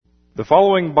The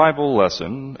following Bible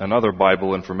lesson and other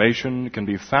Bible information can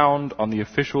be found on the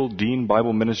official Dean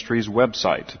Bible Ministries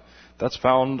website. That's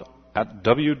found at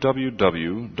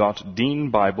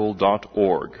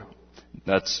www.deanbible.org.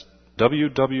 That's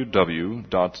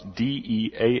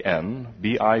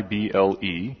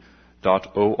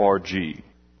www.deanbible.org.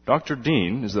 Dr.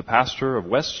 Dean is the pastor of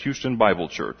West Houston Bible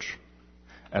Church.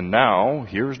 And now,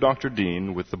 here's Dr.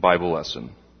 Dean with the Bible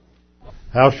lesson.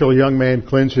 How shall a young man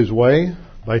cleanse his way?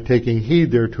 By taking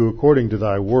heed thereto according to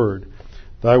thy word.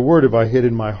 Thy word have I hid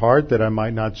in my heart, that I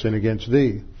might not sin against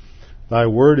thee. Thy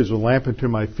word is a lamp unto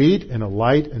my feet, and a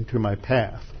light unto my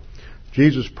path.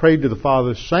 Jesus prayed to the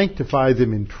Father, sanctify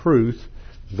them in truth.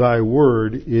 Thy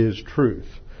word is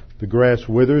truth. The grass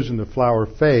withers and the flower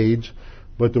fades,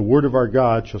 but the word of our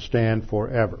God shall stand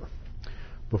forever.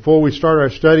 Before we start our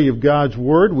study of God's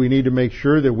word, we need to make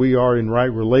sure that we are in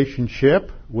right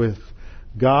relationship with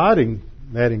God, and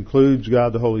that includes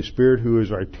God the Holy Spirit, who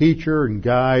is our teacher and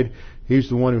guide. He's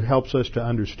the one who helps us to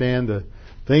understand the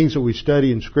things that we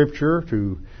study in Scripture.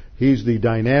 He's the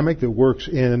dynamic that works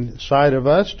inside of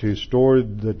us to store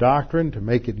the doctrine, to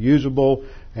make it usable,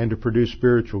 and to produce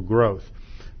spiritual growth.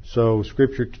 So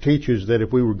Scripture teaches that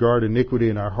if we regard iniquity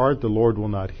in our heart, the Lord will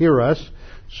not hear us.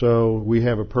 So we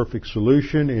have a perfect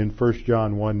solution in 1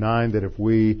 John 1:9, that if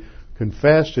we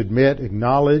confess, admit,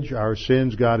 acknowledge our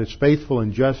sins, God is faithful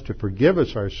and just to forgive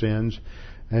us our sins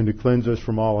and to cleanse us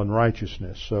from all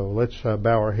unrighteousness. So let's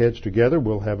bow our heads together.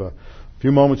 We'll have a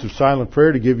few moments of silent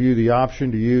prayer to give you the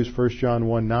option to use 1 John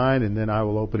 1:9, and then I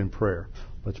will open in prayer.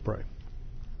 Let's pray.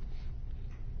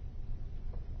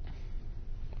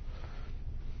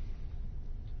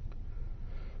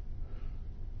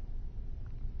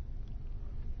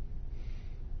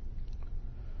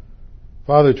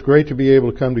 Father, it's great to be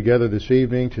able to come together this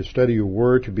evening to study your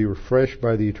word, to be refreshed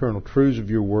by the eternal truths of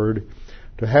your word,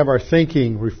 to have our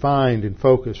thinking refined and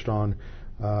focused on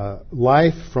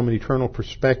life from an eternal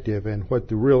perspective and what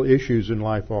the real issues in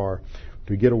life are,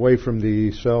 to get away from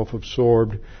the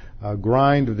self-absorbed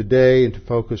grind of the day and to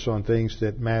focus on things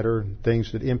that matter,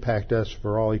 things that impact us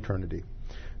for all eternity.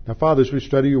 Now, Father, as we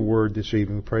study your word this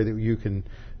evening, we pray that you can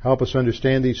help us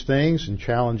understand these things and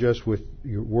challenge us with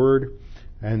your word,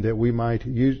 and that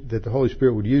that the Holy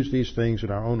Spirit would use these things in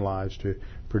our own lives to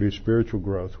produce spiritual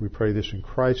growth. We pray this in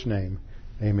Christ's name.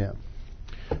 Amen.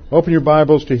 Open your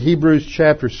Bibles to Hebrews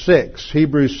chapter 6.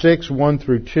 Hebrews 6, 1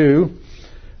 through 2.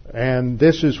 And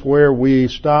this is where we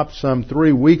stopped some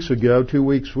 3 weeks ago. 2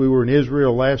 weeks we were in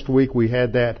Israel. Last week we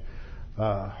had that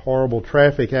horrible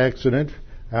traffic accident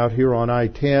out here on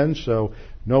I-10, so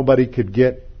nobody could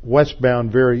get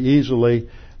westbound very easily.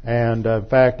 And in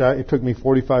fact, it took me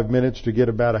 45 minutes to get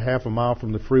about a half a mile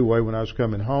from the freeway when I was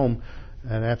coming home.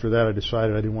 And after that, I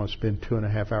decided I didn't want to spend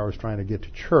 2.5 hours trying to get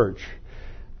to church.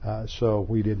 So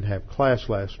we didn't have class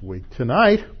last week.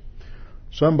 Tonight,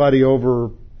 somebody over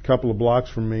a couple of blocks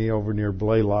from me over near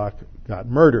Blaylock got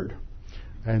murdered.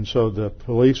 And so the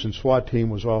police and SWAT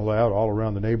team was all out all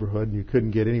around the neighborhood, and you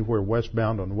couldn't get anywhere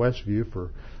westbound on Westview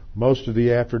for most of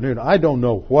the afternoon. I don't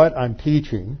know what I'm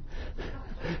teaching.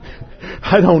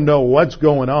 I don't know what's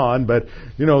going on, but,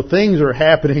 things are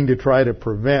happening to try to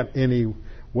prevent any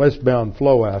westbound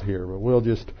flow out here. But we'll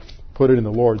just put it in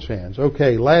the Lord's hands.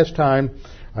 Okay, last time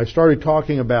I started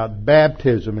talking about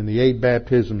baptism and the 8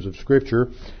 baptisms of Scripture.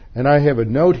 And I have a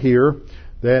note here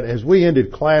that as we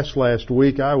ended class last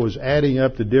week, I was adding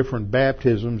up the different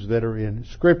baptisms that are in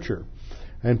Scripture.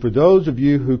 And for those of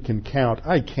you who can count,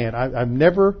 I can't. I've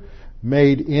never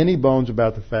made any bones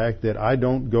about the fact that I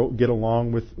don't get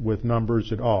along with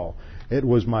numbers at all. It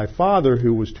was my father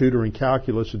who was tutoring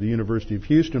calculus at the University of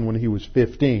Houston when he was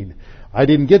 15. I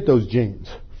didn't get those genes.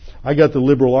 I got the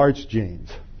liberal arts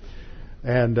genes.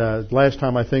 And last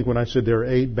time, I think, when I said there are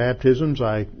 8 baptisms,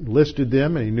 I listed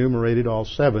them and enumerated all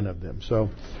 7 of them.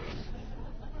 So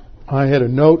I had a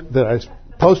note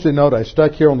post-it note I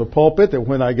stuck here on the pulpit that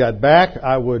when I got back,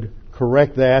 I would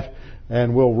correct that.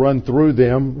 And we'll run through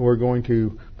them. We're going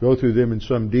to go through them in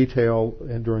some detail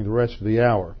during the rest of the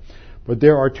hour. But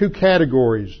there are 2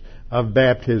 categories of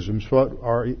baptisms, what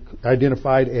are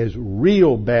identified as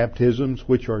real baptisms,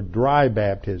 which are dry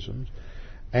baptisms,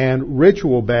 and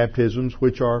ritual baptisms,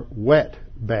 which are wet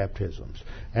baptisms.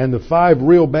 And the 5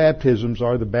 real baptisms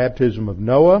are the baptism of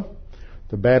Noah,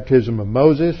 the baptism of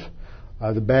Moses,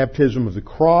 the baptism of the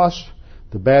cross,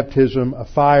 the baptism of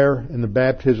fire, and the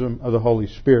baptism of the Holy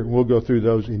Spirit. We'll go through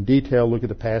those in detail, look at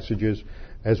the passages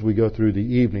as we go through the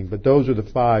evening. But those are the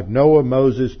 5. Noah,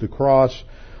 Moses, the cross,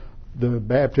 the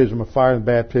baptism of fire, and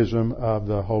the baptism of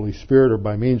the Holy Spirit, or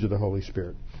by means of the Holy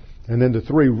Spirit. And then the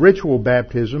 3 ritual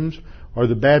baptisms are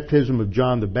the baptism of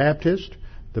John the Baptist,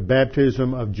 the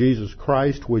baptism of Jesus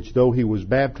Christ, which though he was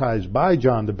baptized by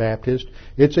John the Baptist,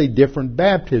 it's a different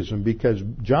baptism because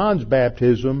John's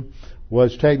baptism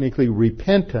was technically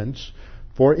repentance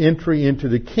for entry into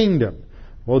the kingdom.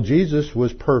 Well, Jesus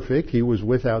was perfect. He was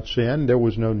without sin. There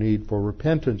was no need for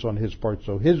repentance on his part.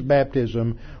 So his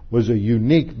baptism was a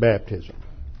unique baptism.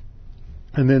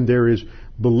 And then there is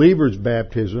believer's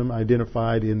baptism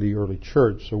identified in the early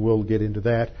church. So we'll get into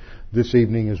that this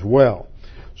evening as well.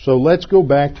 So let's go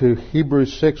back to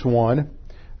Hebrews 6:1.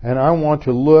 And I want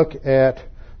to look at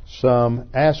some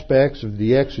aspects of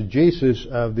the exegesis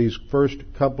of these first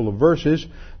couple of verses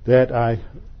that I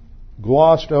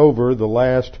glossed over the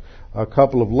last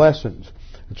couple of lessons.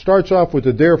 It starts off with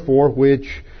a therefore,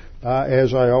 which,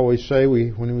 as I always say,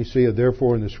 when we see a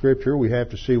therefore in the Scripture, we have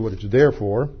to see what it's there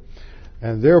for.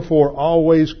 And therefore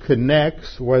always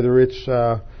connects, whether it's,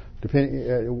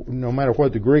 no matter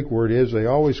what the Greek word is, they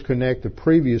always connect the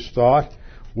previous thought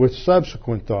with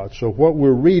subsequent thought. So what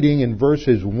we're reading in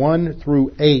verses 1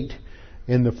 through 8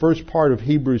 in the first part of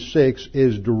Hebrews 6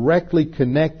 is directly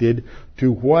connected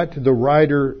to what the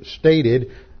writer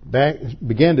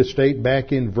began to state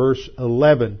back in verse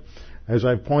 11. As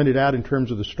I've pointed out in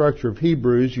terms of the structure of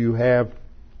Hebrews, you have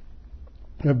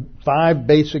 5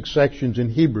 basic sections in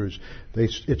Hebrews.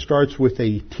 It starts with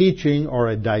a teaching or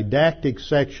a didactic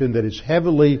section that is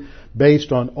heavily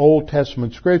based on Old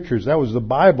Testament scriptures. That was the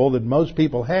Bible that most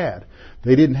people had.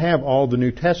 They didn't have all the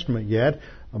New Testament yet.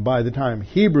 By the time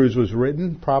Hebrews was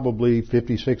written, probably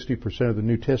 50-60% of the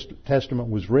New Testament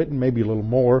was written, maybe a little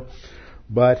more.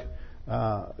 But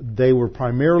they were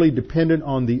primarily dependent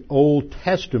on the Old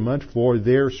Testament for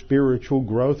their spiritual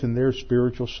growth and their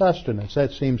spiritual sustenance.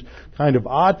 That seems kind of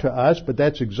odd to us, but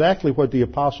that's exactly what the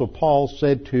Apostle Paul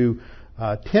said to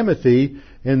Timothy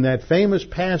in that famous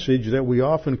passage that we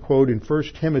often quote in 2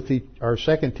 Timothy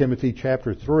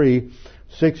chapter 3,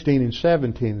 16 and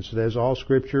 17. It says, all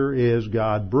Scripture is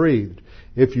God-breathed.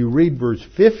 If you read verse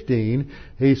 15,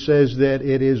 he says that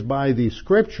it is by the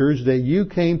Scriptures that you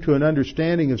came to an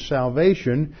understanding of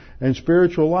salvation and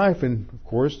spiritual life. And, of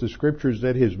course, the Scriptures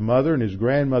that his mother and his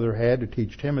grandmother had to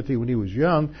teach Timothy when he was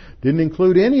young didn't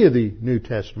include any of the New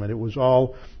Testament. It was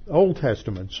all Old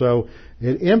Testament. So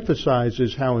it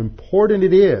emphasizes how important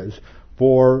it is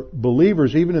for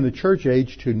believers, even in the church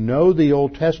age, to know the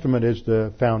Old Testament as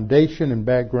the foundation and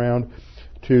background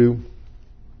to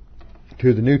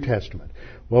the New Testament.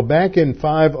 Well, back in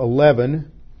 5:11,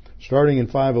 starting in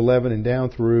 5:11 and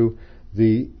down through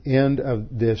the end of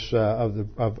this of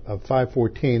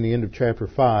 5:14, the end of chapter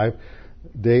 5,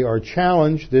 they are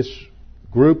challenged. This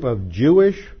group of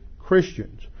Jewish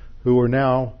Christians who are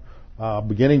now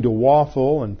beginning to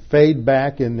waffle and fade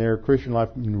back in their Christian life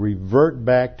and revert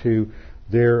back to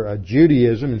their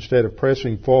Judaism instead of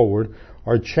pressing forward,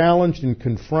 are challenged and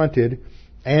confronted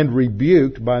and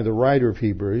rebuked by the writer of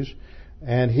Hebrews.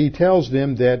 And he tells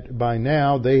them that by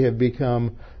now they have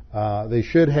become, they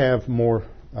should have more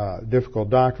difficult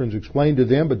doctrines explained to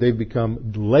them, but they've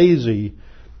become lazy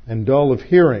and dull of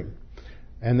hearing.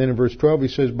 And then in verse 12 he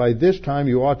says, by this time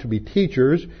you ought to be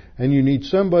teachers, and you need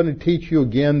somebody to teach you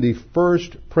again the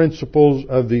first principles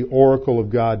of the oracle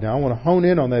of God. Now I want to hone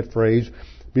in on that phrase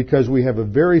because we have a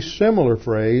very similar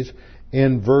phrase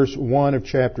in verse 1 of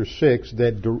chapter 6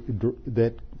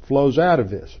 that flows out of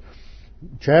this.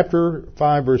 Chapter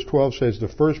 5 verse 12 says the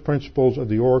first principles of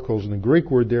the oracles, and the Greek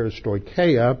word there is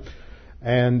stoicheia,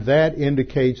 and that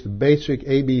indicates the basic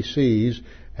ABCs,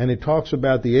 and it talks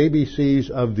about the ABCs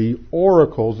of the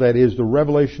oracles, that is the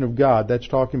revelation of God. That's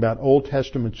talking about Old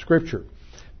Testament Scripture.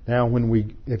 Now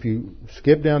if you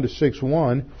skip down to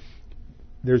 6:1,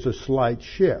 there's a slight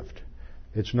shift.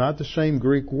 It's not the same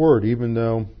Greek word, even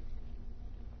though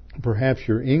perhaps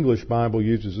your English Bible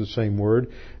uses the same word.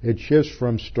 It shifts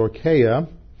from stoicheia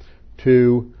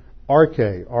to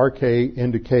arche. Arche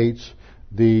indicates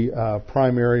the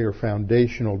primary or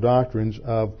foundational doctrines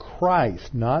of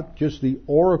Christ, not just the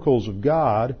oracles of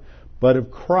God, but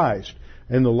of Christ.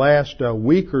 In the last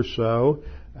week or so,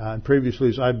 and previously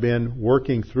as I've been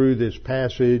working through this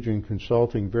passage and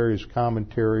consulting various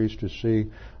commentaries to see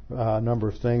a number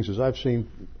of things, as I've seen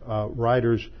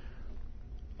writers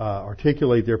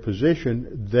articulate their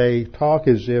position, they talk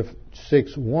as if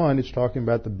 6:1 is talking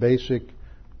about the basic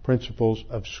principles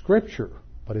of Scripture.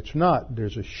 But it's not.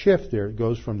 There's a shift there. It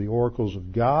goes from the oracles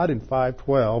of God in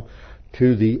 5:12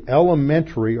 to the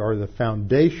elementary or the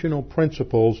foundational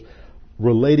principles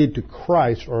related to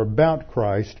Christ or about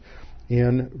Christ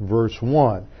in verse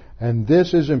 1. And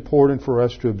this is important for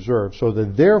us to observe. So the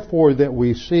therefore that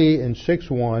we see in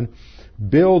 6:1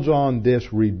 builds on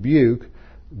this rebuke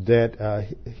that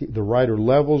the writer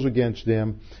levels against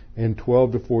them in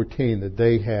 12 to 14, that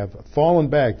they have fallen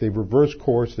back, they've reversed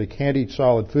course, they can't eat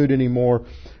solid food anymore,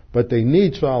 but they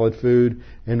need solid food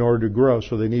in order to grow,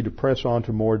 so they need to press on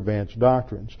to more advanced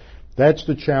doctrines. That's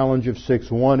the challenge of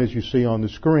 6:1 as you see on the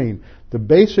screen. The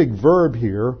basic verb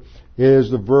here is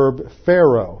the verb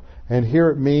pharaoh, and here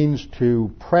it means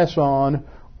to press on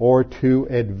or to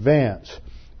advance.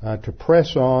 To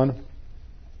press on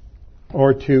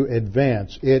or to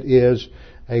advance. It is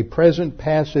a present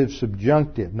passive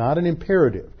subjunctive, not an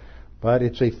imperative, but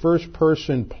it's a first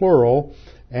person plural,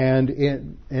 and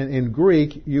in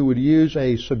Greek you would use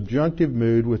a subjunctive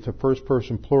mood with the first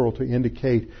person plural to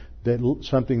indicate that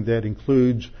something that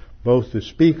includes both the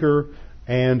speaker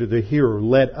and the hearer.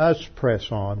 Let us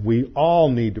press on. We all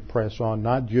need to press on,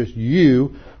 not just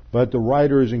you, but the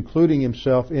writer is including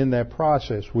himself in that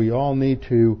process. We all need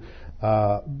to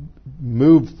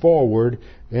move forward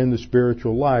in the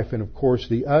spiritual life. And of course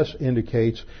the us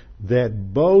indicates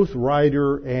that both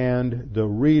writer and the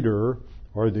reader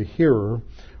or the hearer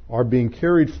are being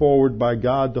carried forward by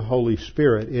God the Holy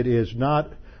Spirit. It is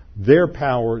not their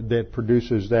power that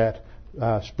produces that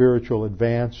spiritual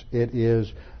advance. It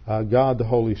is God the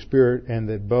Holy Spirit, and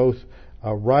that both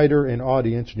writer and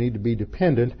audience need to be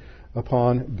dependent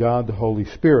upon God the Holy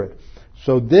Spirit.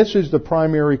 So this is the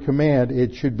primary command.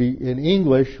 It should be, in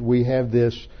English, we have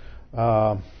this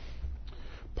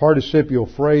participial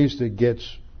phrase that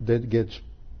gets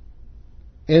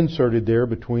inserted there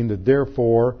between the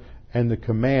therefore and the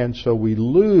command, so we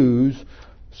lose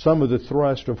some of the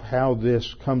thrust of how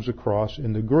this comes across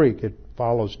in the Greek. It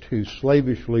follows too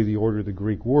slavishly the order of the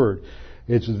Greek word.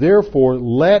 It's therefore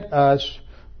let us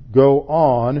go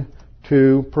on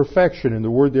to perfection. And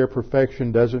the word there,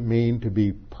 perfection, doesn't mean to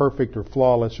be perfect or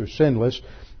flawless or sinless.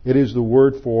 It is the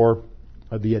word for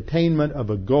the attainment of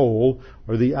a goal,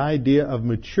 or the idea of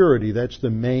maturity. That's the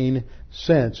main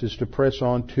sense, is to press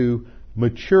on to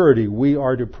maturity. We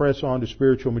are to press on to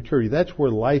spiritual maturity. That's where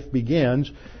life begins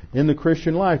in the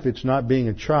Christian life. It's not being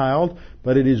a child,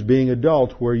 but it is being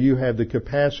adult, where you have the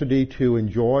capacity to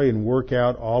enjoy and work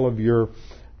out all of your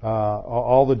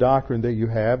all the doctrine that you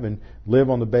have, and live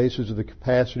on the basis of the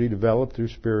capacity developed through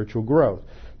spiritual growth.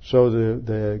 So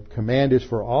the command is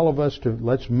for all of us to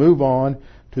let's move on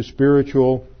to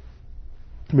spiritual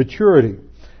maturity.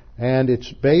 And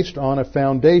it's based on a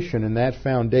foundation, and that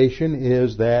foundation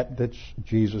is that's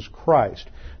Jesus Christ.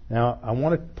 Now, I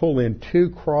want to pull in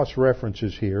two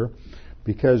cross-references here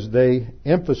because they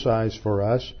emphasize for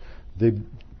us the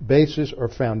basis or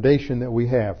foundation that we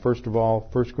have. First of all,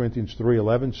 1 Corinthians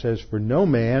 3:11 says, "For no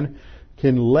man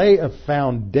can lay a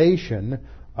foundation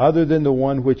other than the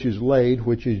one which is laid,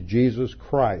 which is Jesus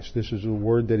Christ." This is a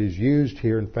word that is used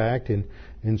here, in fact, in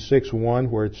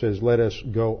 6:1, where it says, "Let us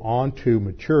go on to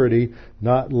maturity,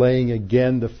 not laying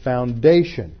again the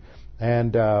foundation."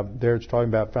 And there it's talking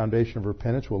about foundation of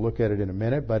repentance. We'll look at it in a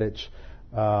minute, but it's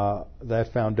that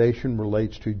foundation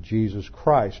relates to Jesus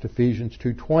Christ. Ephesians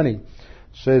 2:20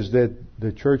 says that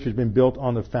the church has been built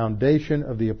on the foundation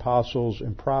of the apostles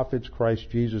and prophets, Christ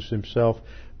Jesus himself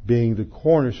being the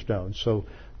cornerstone. So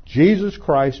Jesus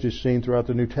Christ is seen throughout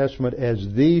the New Testament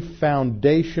as the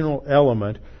foundational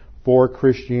element for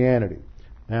Christianity.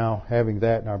 Now, having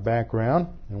that in our background,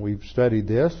 and we've studied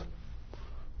this,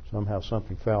 somehow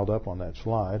something fouled up on that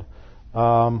slide.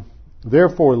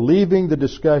 Therefore, leaving the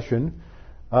discussion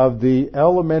of the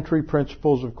elementary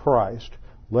principles of Christ,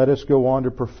 let us go on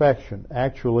to perfection.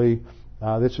 Actually,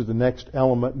 this is the next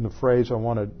element in the phrase I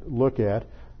want to look at.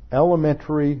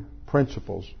 Elementary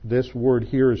principles. This word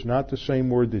here is not the same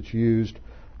word that's used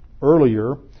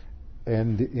earlier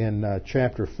in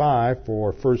chapter 5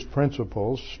 for first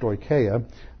principles, stoicheia.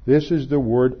 This is the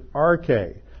word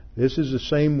arche. This is the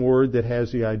same word that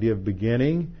has the idea of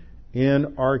beginning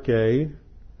in arche,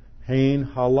 hein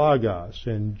halagos,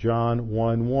 in John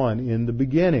 1:1, in the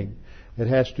beginning. It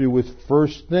has to do with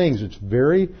first things. It's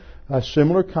very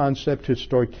similar concept to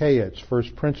stoicheia. It's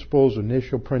first principles,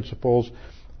 initial principles,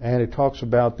 and it talks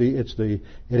about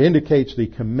it indicates the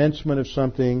commencement of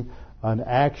something, an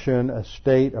action, a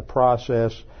state, a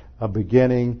process, a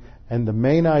beginning, and the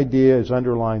main idea is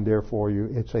underlined there for you.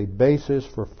 It's a basis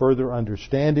for further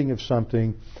understanding of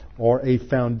something, or a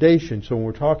foundation. So when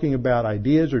we're talking about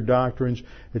ideas or doctrines,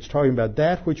 it's talking about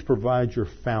that which provides your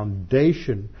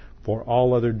foundation for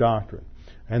all other doctrine.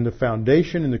 And the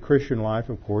foundation in the Christian life,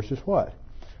 of course, is what?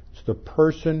 It's the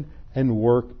person and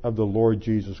work of the Lord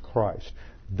Jesus Christ.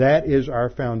 That is our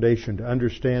foundation, to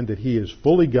understand that He is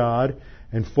fully God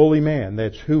and fully man.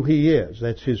 That's who He is.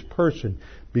 That's His person.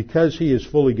 Because He is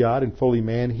fully God and fully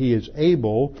man, He is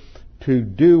able to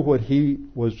do what He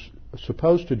was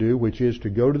supposed to do, which is to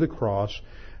go to the cross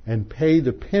and pay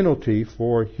the penalty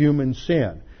for human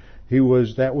sin.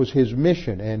 That was his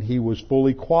mission, and he was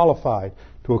fully qualified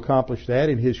to accomplish that.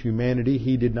 In his humanity,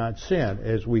 he did not sin,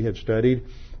 as we have studied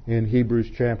in Hebrews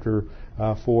chapter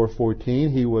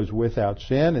 4:14. He was without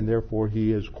sin, and therefore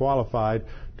he is qualified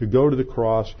to go to the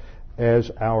cross as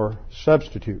our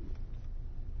substitute.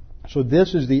 So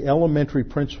this is the elementary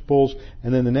principles,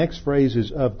 and then the next phrase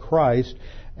is of Christ,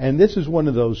 and this is one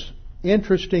of those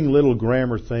interesting little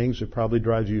grammar things that probably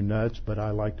drives you nuts, but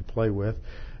I like to play with,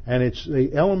 and it's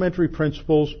the elementary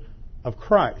principles of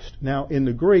Christ. Now, in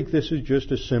the Greek, this is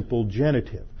just a simple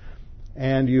genitive,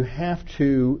 and you have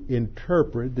to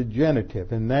interpret the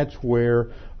genitive, and that's where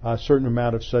a certain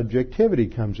amount of subjectivity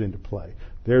comes into play.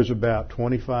 There's about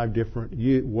 25 different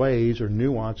ways or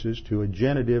nuances to a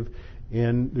genitive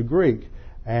in the Greek.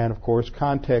 And of course,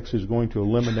 context is going to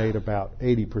eliminate about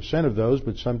 80% of those,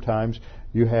 but sometimes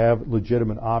you have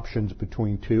legitimate options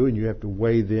between two, and you have to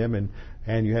weigh them,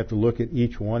 and you have to look at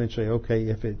each one and say, okay,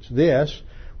 if it's this,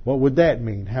 what would that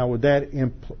mean? How would that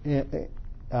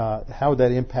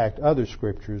impact other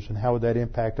scriptures, and how would that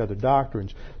impact other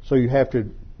doctrines? So you have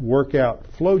to work out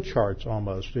flow charts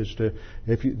almost as to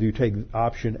if you take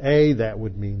option A, that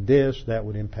would mean this, that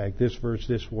would impact this verse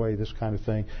this way, this kind of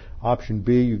thing. Option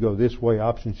B, you go this way.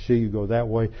 Option C, you go that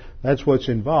way. That's what's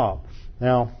involved.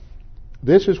 Now,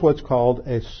 this is what's called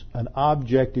an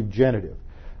objective genitive.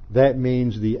 That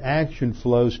means the action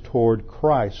flows toward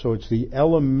Christ. So it's the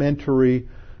elementary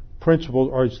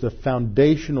principles, or it's the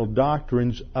foundational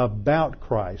doctrines about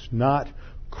Christ, not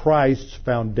Christ's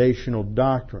foundational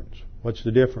doctrines. What's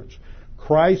the difference?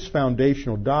 Christ's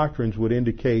foundational doctrines would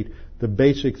indicate the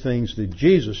basic things that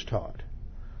Jesus taught.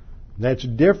 That's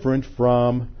different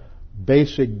from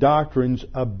basic doctrines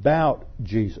about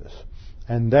Jesus.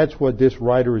 And that's what this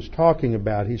writer is talking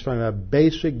about. He's talking about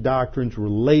basic doctrines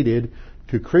related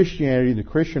to Christianity, the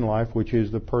Christian life, which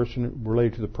is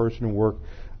related to the person and work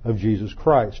of Jesus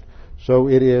Christ. So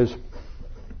it is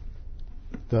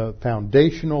the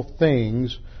foundational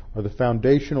things, or the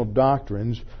foundational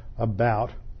doctrines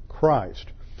about Christ.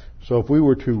 So if we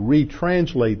were to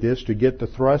retranslate this to get the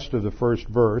thrust of the first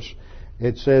verse,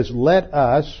 it says, let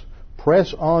us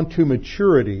press on to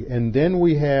maturity. And then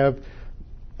we have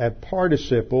a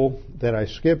participle that I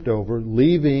skipped over,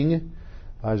 leaving,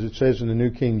 as it says in the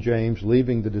New King James,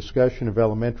 leaving the discussion of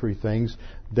elementary things.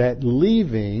 That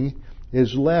leaving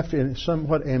is left in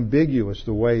somewhat ambiguous,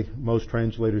 the way most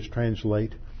translators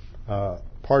translate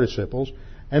participles,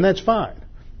 and that's fine.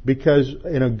 Because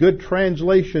in a good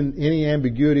translation, any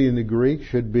ambiguity in the Greek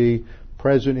should be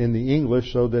present in the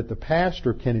English so that the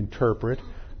pastor can interpret.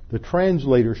 The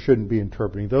translator shouldn't be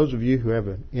interpreting. Those of you who have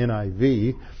an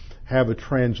NIV have a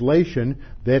translation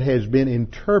that has been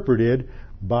interpreted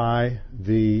by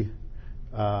the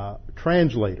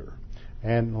translator.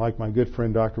 And like my good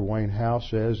friend Dr. Wayne Howe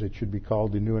says, it should be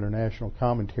called the New International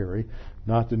Commentary,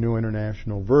 not the New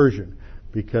International Version,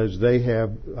 because they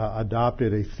have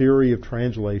adopted a theory of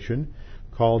translation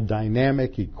called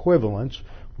dynamic equivalence,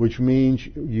 which means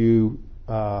you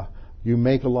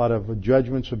make a lot of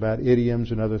judgments about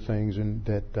idioms and other things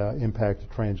that impact the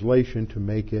translation to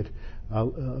make it a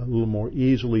little more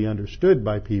easily understood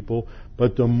by people.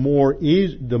 But the more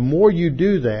you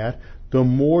do that, the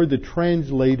more the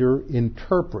translator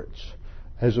interprets,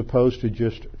 as opposed to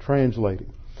just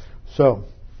translating. So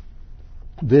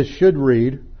this should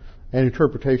read, and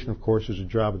interpretation, of course, is a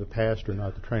job of the pastor,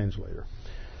 not the translator.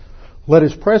 Let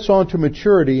us press on to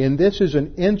maturity, and this is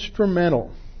an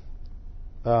instrumental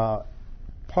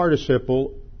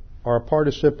participle, or a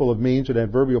participle of means, an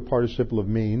adverbial participle of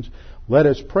means. Let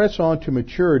us press on to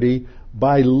maturity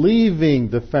by leaving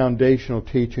the foundational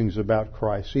teachings about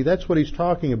Christ. See, that's what he's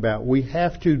talking about. We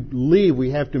have to leave.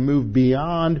 We have to move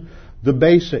beyond the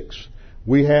basics.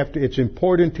 It's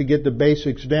important to get the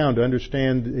basics down, to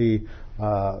understand the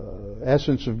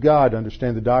essence of God, to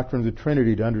understand the doctrine of the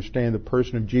Trinity, to understand the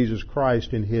person of Jesus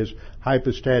Christ in His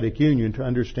hypostatic union, to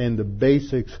understand the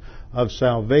basics of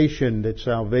salvation, that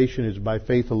salvation is by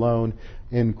faith alone,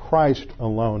 in Christ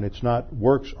alone. It's not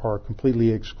works are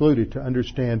completely excluded. To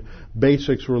understand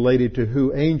basics related to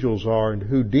who angels are and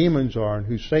who demons are and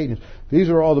who Satan is. These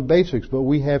are all the basics, but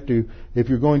we have to, if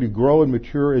you're going to grow and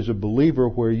mature as a believer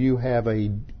where you have a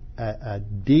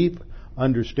deep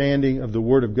understanding of the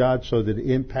Word of God so that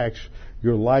it impacts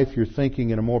your life, your thinking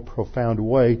in a more profound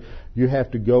way, you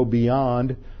have to go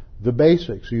beyond the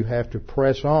basics. You have to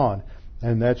press on.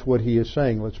 And that's what he is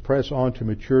saying. Let's press on to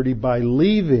maturity by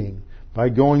leaving, by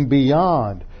going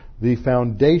beyond the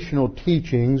foundational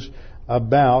teachings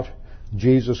about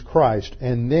Jesus Christ.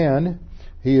 And then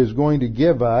he is going to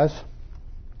give us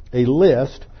a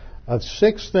list of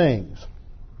 6 things.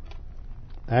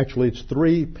 Actually, it's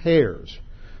 3 pairs.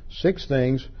 6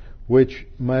 things which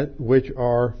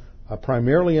are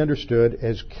primarily understood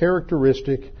as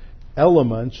characteristic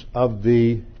elements of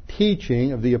the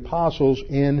teaching of the apostles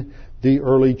in the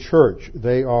early church.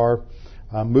 They are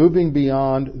moving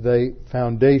beyond the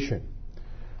foundation.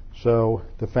 So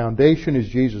the foundation is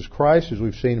Jesus Christ, as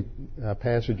we've seen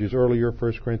passages earlier,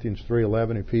 1 Corinthians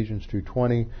 3:11, Ephesians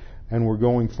 2:20, and we're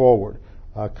going forward.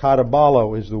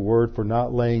 Katabalo is the word for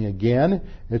not laying again.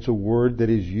 It's a word that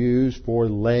is used for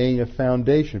laying a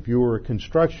foundation. If you were a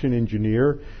construction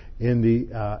engineer in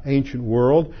the ancient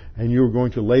world and you were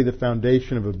going to lay the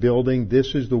foundation of a building,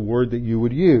 this is the word that you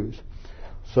would use.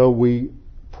 So we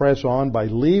press on by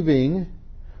leaving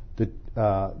the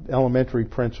elementary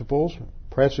principles,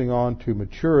 pressing on to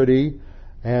maturity,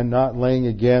 and not laying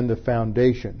again the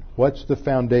foundation. What's the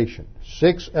foundation?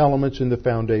 6 elements in the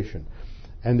foundation,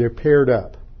 and they're paired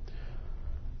up.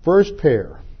 First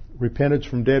pair, repentance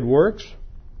from dead works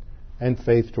and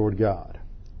faith toward God.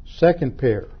 Second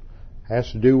pair has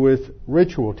to do with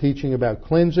ritual, teaching about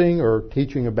cleansing or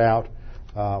teaching about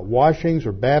washings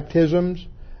or baptisms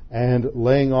and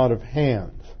laying on of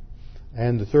hands.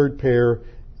 And the third pair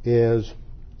is,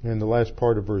 in the last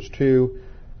part of verse 2,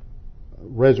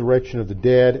 resurrection of the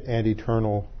dead and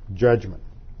eternal judgment.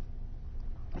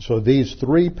 So these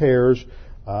 3 pairs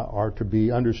are to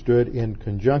be understood in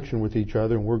conjunction with each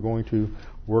other, and we're going to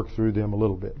work through them a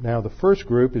little bit. Now, the first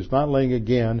group is not laying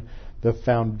again the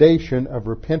foundation of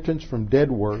repentance from dead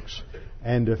works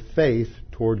and of faith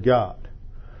toward God.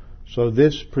 So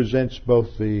this presents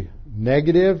both the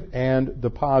negative and the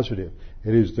positive.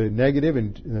 It is the negative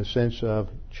in the sense of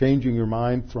changing your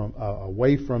mind from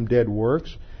away from dead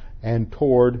works and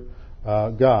toward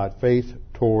God, faith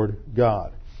toward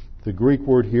God. The Greek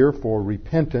word here for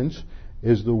repentance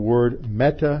is the word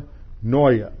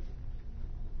metanoia.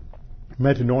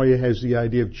 Metanoia has the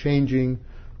idea of changing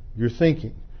your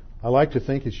thinking. I like to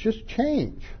think it's just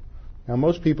change. Now,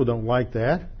 most people don't like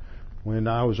that. When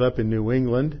I was up in New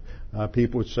England,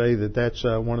 people would say that that's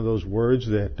one of those words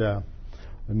that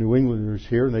New Englanders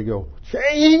hear and they go,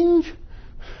 change?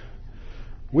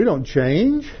 We don't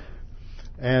change.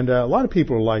 And a lot of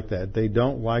people are like that. They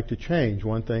don't like to change.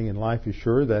 One thing in life is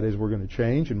sure, that is we're going to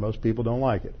change, and most people don't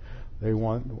like it. They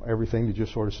want everything to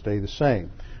just sort of stay the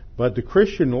same. But the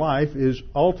Christian life is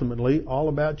ultimately all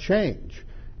about change.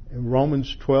 And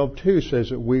Romans 12:2 says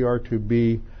that we are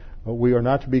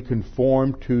not to be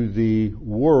conformed to the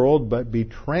world, but be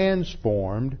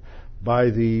transformed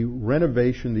by the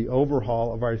renovation, the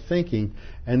overhaul of our thinking.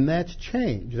 And that's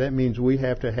change. That means we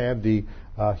have to have the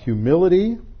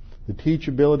humility, the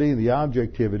teachability, and the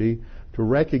objectivity to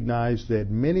recognize that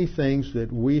many things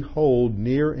that we hold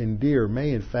near and dear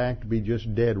may in fact be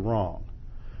just dead wrong.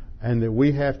 And that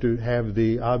we have to have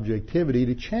the objectivity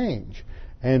to change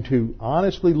and to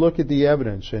honestly look at the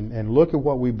evidence and look at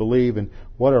what we believe and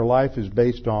what our life is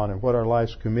based on and what our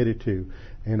life's committed to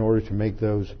in order to make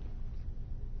those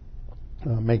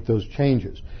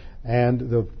changes. And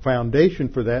the foundation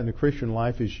for that in the Christian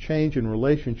life is change in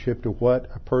relationship to what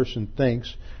a person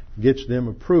thinks gets them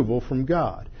approval from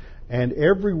God. And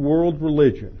every world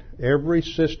religion, every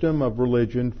system of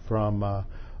religion from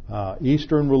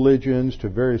Eastern religions to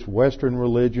various Western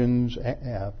religions,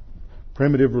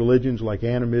 primitive religions like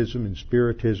animism and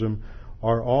spiritism,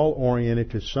 are all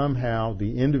oriented to somehow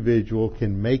the individual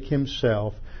can make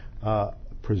himself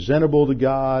presentable to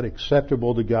God,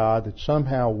 acceptable to God, that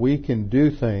somehow we can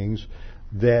do things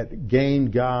that gain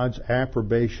God's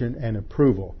approbation and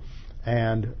approval.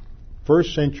 And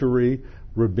first century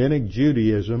Rabbinic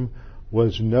Judaism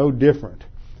was no different.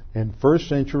 In first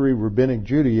century Rabbinic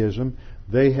Judaism,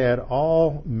 they had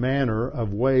all manner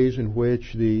of ways in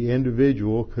which the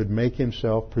individual could make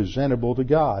himself presentable to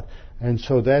God. And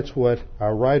so that's what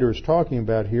our writer is talking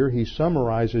about here. He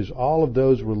summarizes all of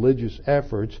those religious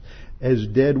efforts as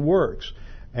dead works.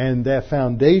 And that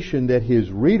foundation that his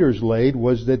readers laid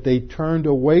was that they turned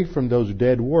away from those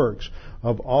dead works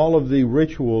of all of the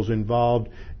rituals involved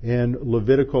in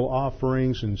Levitical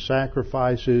offerings and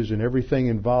sacrifices and everything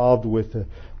involved with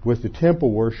the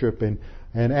temple worship. And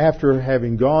after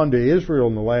having gone to Israel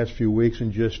in the last few weeks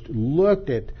and just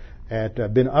looked at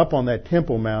been up on that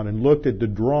Temple Mount and looked at the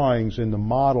drawings and the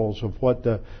models of what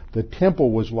the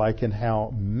temple was like and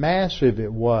how massive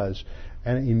it was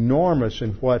and enormous,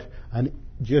 and what an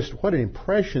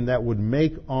impression that would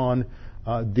make on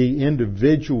the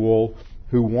individual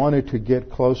who wanted to get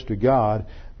close to God,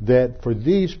 that for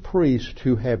these priests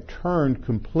to have turned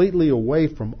completely away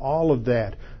from all of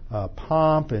that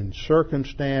pomp and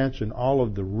circumstance and all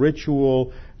of the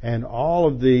ritual and all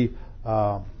of the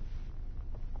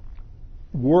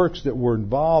works that were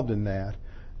involved in that,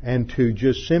 and to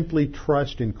just simply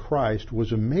trust in Christ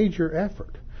was a major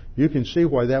effort. You can see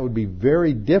why that would be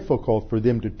very difficult for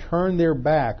them to turn their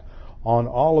back on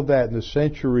all of that in the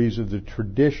centuries of the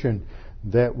tradition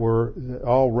that were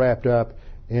all wrapped up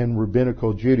in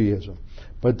rabbinical Judaism.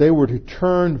 But they were to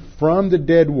turn from the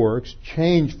dead works,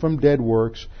 change from dead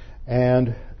works,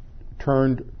 and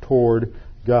turned toward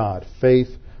God, faith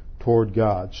toward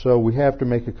God. So we have to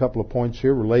make a couple of points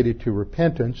here related to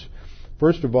repentance.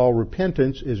 First of all,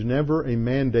 repentance is never a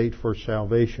mandate for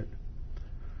salvation.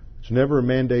 It's never a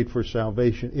mandate for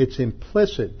salvation. It's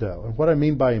implicit, though. And what I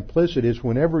mean by implicit is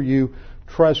whenever you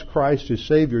trust Christ as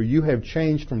Savior, you have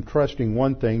changed from trusting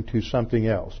one thing to something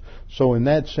else. So in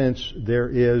that sense, there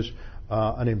is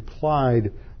an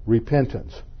implied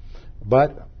repentance.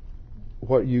 But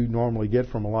what you normally get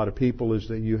from a lot of people is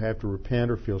that you have to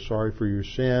repent or feel sorry for your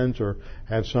sins or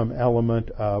have some element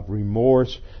of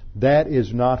remorse. That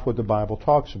is not what the Bible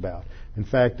talks about. In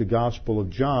fact, the Gospel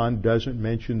of John doesn't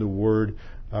mention the word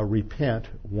repent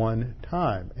one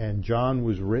time. And John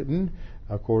was written,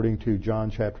 according to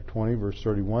John chapter 20, verse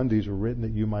 31, these are written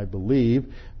that you might believe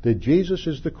that Jesus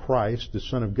is the Christ, the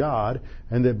Son of God,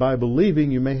 and that by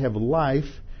believing you may have life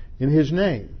in His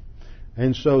name.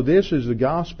 And so this is the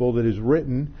gospel that is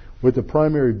written with the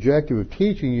primary objective of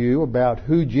teaching you about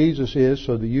who Jesus is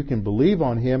so that you can believe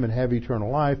on Him and have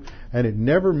eternal life. And it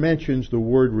never mentions the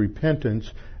word repentance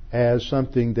as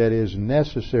something that is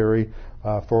necessary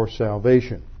for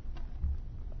salvation.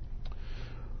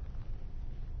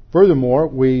 Furthermore,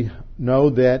 we know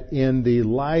that in the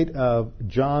light of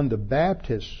John the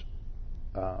Baptist's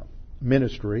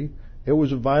ministry, it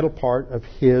was a vital part of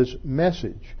his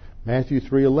message. Matthew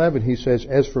 3:11, he says,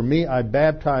 "As for me, I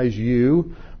baptize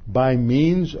you by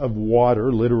means of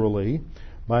water," literally,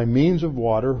 by means of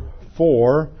water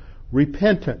for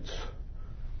repentance,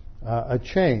 a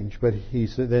change. But he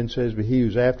then says, "But he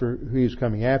who's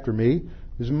coming after me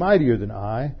is mightier than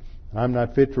I. I'm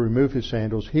not fit to remove his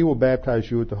sandals. He will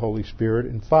baptize you with the Holy Spirit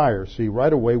and fire." See,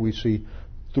 right away we see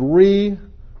three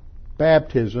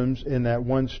baptisms in that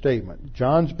one statement.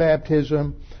 John's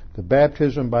baptism, the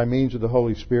baptism by means of the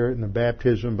Holy Spirit, and the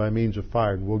baptism by means of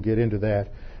fire. And we'll get into that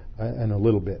in a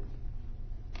little bit.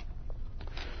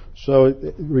 So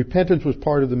repentance was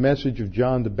part of the message of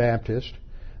John the Baptist,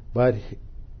 but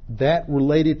that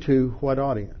related to what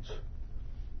audience?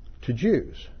 To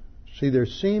Jews. See, there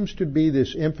seems to be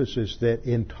this emphasis that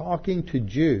in talking to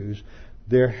Jews,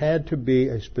 there had to be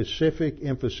a specific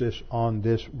emphasis on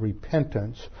this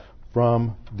repentance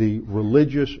from the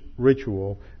religious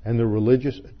ritual and the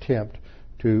religious attempt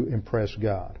to impress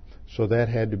God. So that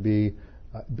had to be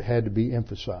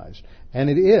emphasized. And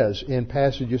it is in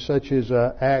passages such as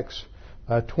Acts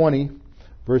 20,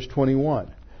 verse 21.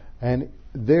 And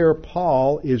there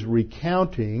Paul is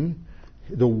recounting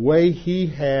the way he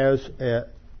has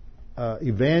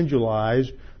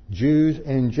evangelized Jews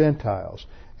and Gentiles.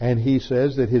 And he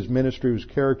says that his ministry was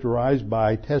characterized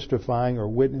by testifying or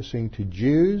witnessing to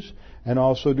Jews and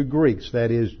also to Greeks,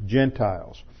 that is,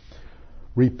 Gentiles.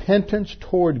 Repentance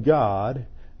toward God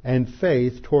and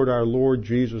faith toward our Lord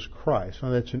Jesus Christ. Now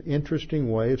that's an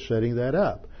interesting way of setting that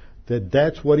up.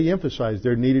 That's what he emphasized.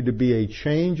 There needed to be a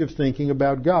change of thinking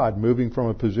about God, moving from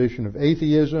a position of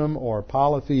atheism or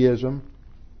polytheism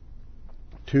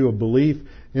to a belief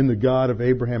in the God of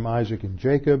Abraham, Isaac, and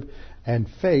Jacob, and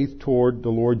faith toward the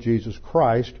Lord Jesus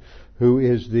Christ, who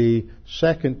is the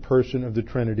second person of the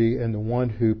Trinity and the one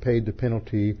who paid the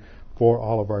penalty for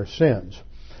all of our sins.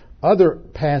 Other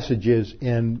passages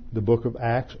in the book of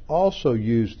Acts also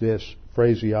use this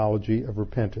phraseology of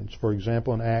repentance. For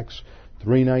example, in Acts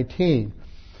 3:19,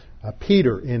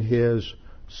 Peter, in his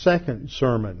second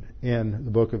sermon in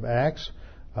the book of Acts,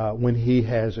 when he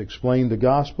has explained the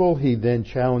gospel, he then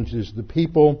challenges the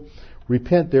people,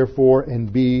 "Repent therefore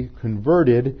and be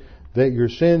converted, that your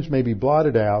sins may be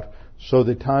blotted out, so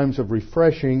that times of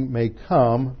refreshing may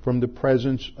come from the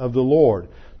presence of the Lord."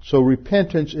 So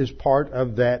repentance is part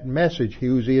of that message.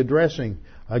 Who is he addressing?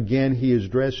 Again, he is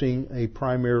addressing a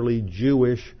primarily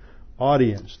Jewish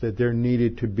audience, that there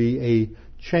needed to be a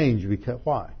change. Because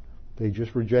why? They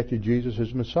just rejected Jesus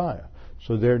as Messiah.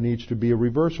 So there needs to be a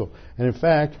reversal. And in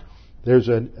fact, there's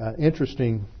an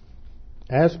interesting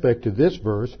aspect to this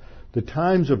verse. The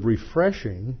times of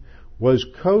refreshing was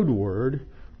code word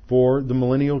for the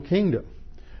millennial kingdom.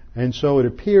 And so it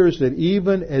appears that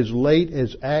even as late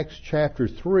as Acts chapter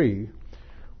 3,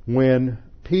 when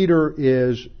Peter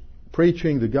is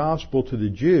preaching the gospel to the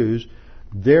Jews,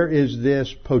 there is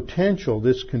this potential,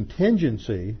 this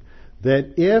contingency,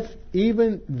 that if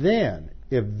even then,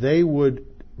 if they would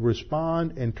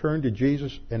respond and turn to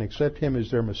Jesus and accept Him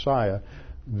as their Messiah,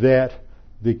 that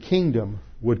the kingdom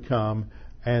would come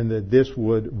and that this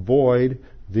would void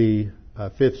the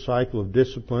fifth cycle of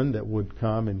discipline that would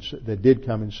come and that did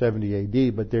come in 70 A.D.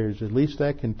 But there's at least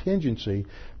that contingency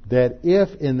that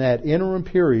if in that interim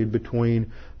period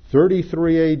between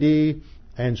 33 A.D.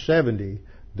 and 70,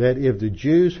 that if the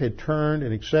Jews had turned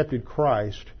and accepted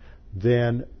Christ,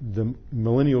 then the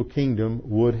millennial kingdom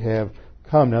would have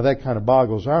come. Now that kind of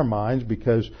boggles our minds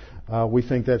because we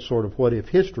think that's sort of what if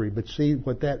history. But see,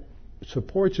 what that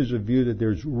supports is a view that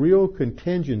there's real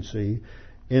contingency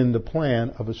in the plan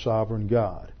of a sovereign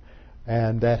God.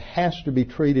 And that has to be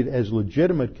treated as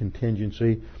legitimate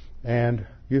contingency. And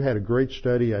you had a great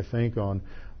study, I think, on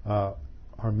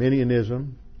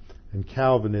Arminianism and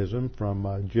Calvinism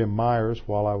from Jim Myers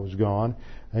while I was gone.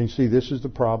 And you see, this is the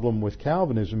problem with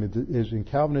Calvinism, is in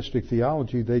Calvinistic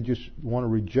theology, they just want to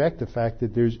reject the fact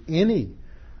that there's any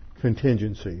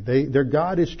contingency. Their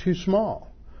God is too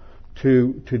small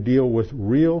to deal with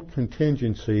real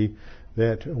contingency,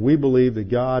 that we believe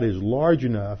that God is large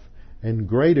enough and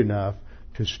great enough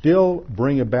to still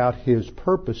bring about His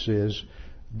purposes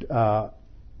no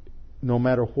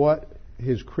matter what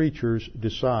His creatures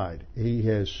decide. He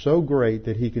is so great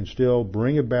that He can still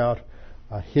bring about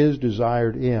His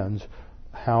desired ends,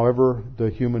 however the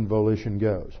human volition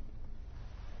goes.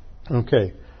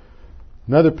 Okay,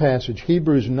 another passage,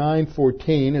 Hebrews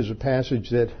 9:14, is a passage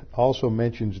that also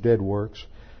mentions dead works.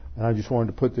 And I just wanted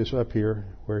to put this up here,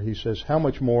 where he says, "How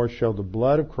much more shall the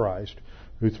blood of Christ,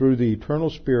 who through the eternal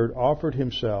Spirit offered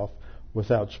Himself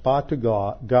without spot to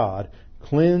God,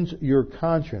 cleanse your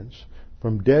conscience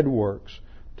from dead works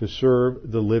to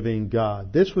serve the living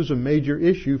God?" This was a major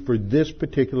issue for this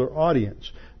particular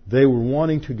audience. They were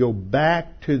wanting to go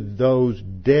back to those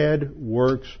dead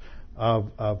works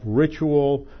of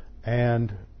ritual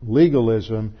and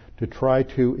legalism to try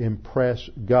to impress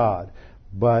God.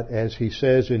 But as he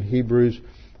says in Hebrews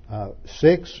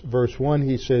 6, verse 1,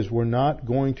 he says, we're not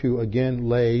going to again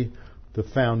lay the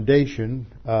foundation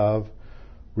of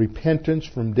repentance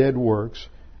from dead works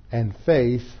and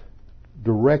faith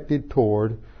directed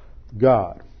toward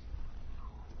God.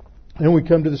 And we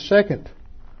come to the second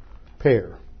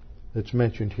pair that's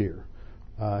mentioned here.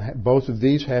 Both of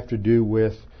these have to do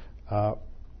with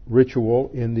ritual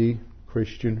in the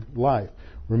Christian life.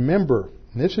 Remember,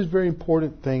 and this is a very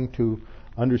important thing to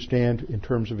understand in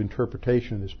terms of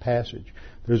interpretation of this passage.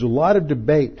 There's a lot of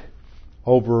debate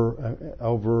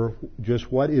over just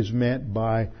what is meant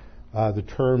by the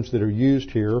terms that are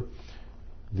used here.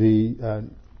 The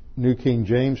New King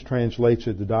James translates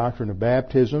it the doctrine of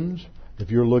baptisms.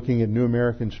 If you're looking at New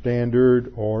American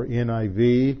Standard or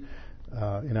NIV,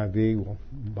 NIV will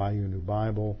buy you a new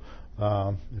Bible.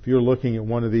 If you're looking at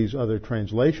one of these other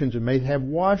translations, it may have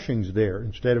washings there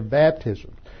instead of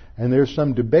baptism. And there's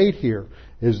some debate here.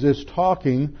 Is this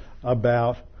talking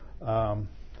about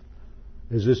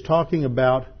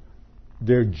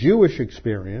their Jewish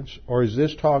experience, or is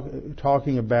this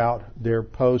talking about their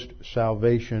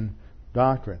post-salvation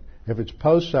doctrine? If it's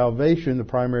post-salvation, the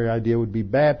primary idea would be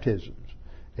baptisms.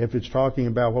 If it's talking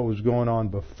about what was going on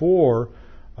before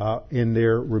in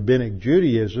their rabbinic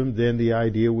Judaism, then the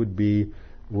idea would be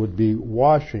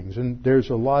washings. And there's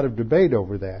a lot of debate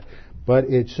over that. But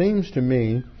it seems to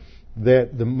me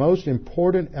that the most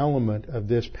important element of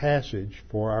this passage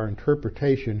for our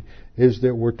interpretation is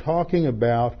that we're talking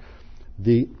about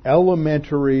the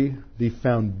elementary, the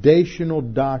foundational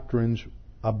doctrines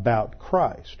about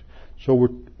Christ. So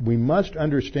we must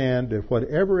understand that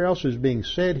whatever else is being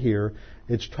said here,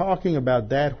 it's talking about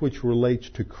that which relates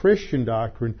to Christian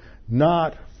doctrine,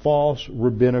 not false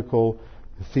rabbinical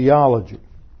theology.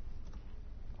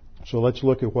 So let's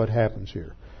look at what happens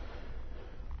here.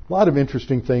 A lot of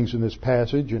interesting things in this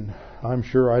passage, and I'm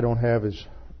sure I don't have as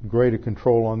great a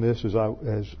control on this as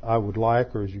I would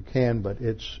like or as you can, but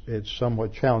it's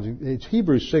somewhat challenging. It's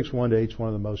Hebrews 6:1-8. It's one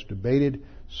of the most debated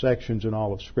sections in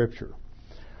all of Scripture.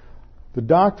 The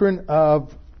doctrine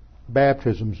of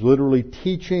baptisms, literally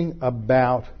teaching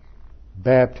about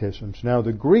baptisms. Now,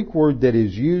 the Greek word that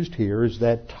is used here is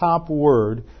that top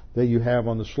word that you have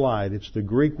on the slide. It's the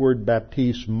Greek word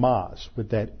baptismos, with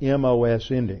that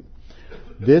M-O-S ending.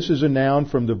 This is a noun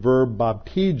from the verb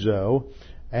baptizo,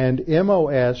 and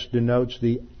M-O-S denotes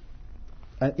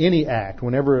any act.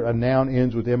 Whenever a noun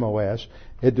ends with M-O-S,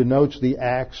 it denotes the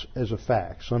acts as a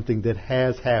fact, something that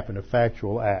has happened, a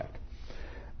factual act.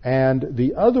 And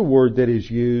the other word that is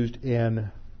used in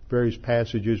various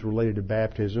passages related to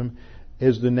baptism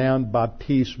is the noun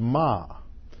baptisma.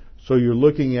 So you're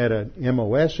looking at an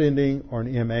M-O-S ending or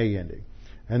an M-A ending.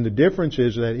 And the difference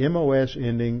is that MOS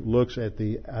ending looks at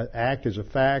the act as a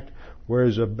fact,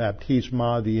 whereas a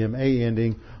baptisma, the MA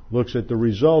ending, looks at the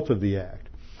result of the act.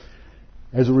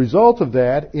 As a result of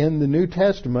that, in the New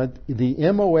Testament,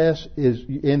 the MOS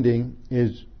ending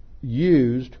is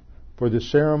used for the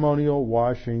ceremonial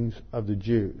washings of the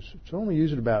Jews. It's only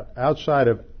used outside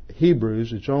of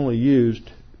Hebrews, it's only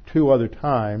used 2 other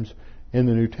times in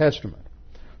the New Testament.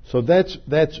 So that's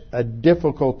a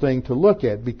difficult thing to look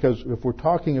at, because if we're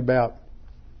talking about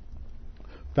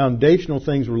foundational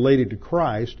things related to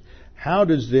Christ, how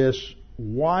does this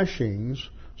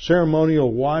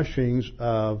ceremonial washings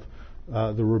of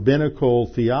the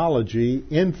rabbinical theology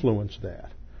influence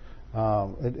that?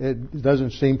 It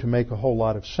doesn't seem to make a whole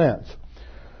lot of sense.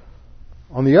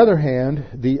 On the other hand,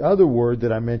 the other word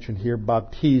that I mentioned here,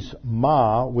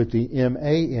 baptisma, with the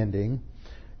M-A ending,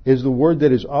 is the word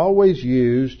that is always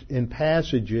used in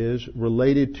passages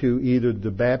related to either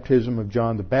the baptism of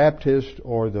John the Baptist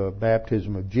or the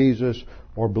baptism of Jesus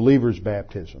or believer's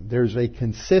baptism. There's a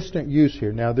consistent use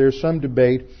here. Now, there's some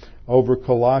debate over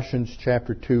Colossians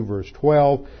chapter 2, verse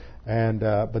 12,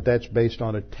 but that's based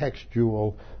on a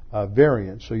textual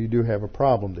variant, so you do have a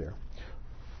problem there.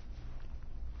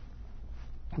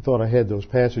 I thought I had those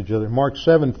passages there. Mark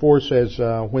 7:4 says,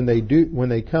 when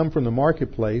they come from the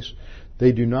marketplace,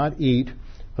 they do not eat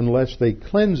unless they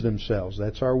cleanse themselves.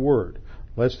 That's our word.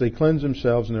 Unless they cleanse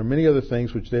themselves, and there are many other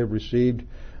things which they have received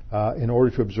in order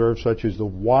to observe, such as the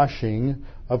washing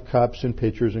of cups and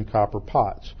pitchers and copper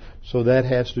pots. So that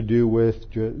has to do with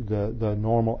the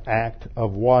normal act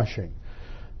of washing.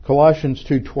 Colossians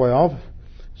 2:12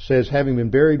 says, having been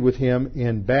buried with him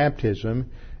in baptism,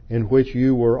 in which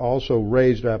you were also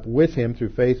raised up with him through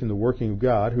faith in the working of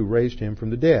God, who raised him from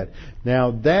the dead.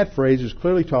 Now, that phrase is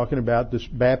clearly talking about this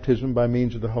baptism by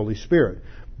means of the Holy Spirit.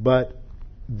 But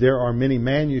there are many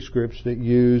manuscripts that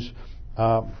use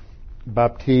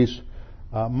baptismos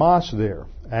there.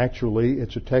 Actually,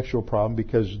 it's a textual problem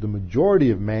because the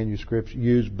majority of manuscripts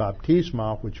use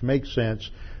baptisma, which makes sense,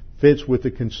 fits with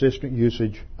the consistent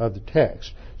usage of the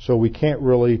text. So we can't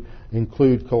really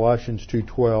include Colossians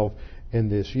 2:12 in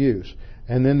this use.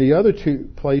 And then the other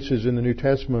 2 places in the New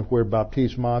Testament where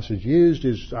baptismos is used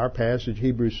is our passage,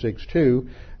 Hebrews 6:2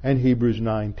 and Hebrews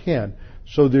 9:10.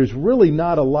 So there's really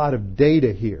not a lot of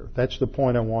data here. That's the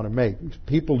point I want to make.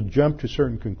 People jump to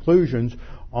certain conclusions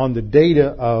on the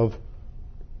data of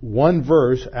one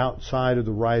verse outside of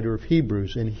the writer of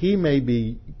Hebrews, and he may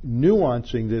be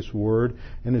nuancing this word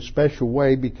in a special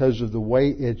way because of the way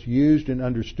it's used and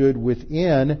understood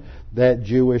within that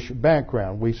Jewish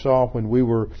background. We saw when we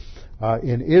were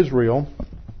in Israel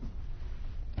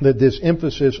that this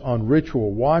emphasis on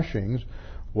ritual washings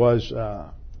was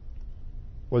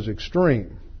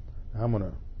extreme. I'm going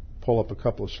to pull up a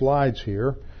couple of slides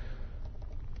here.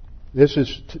 This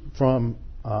is from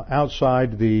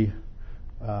outside the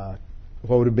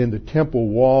what would have been the temple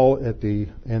wall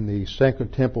in the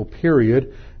Second Temple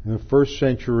period in the 1st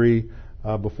century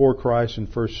before Christ and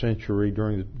 1st century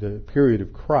during the period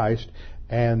of Christ.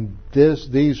 And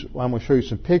these I'm going to show you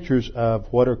some pictures of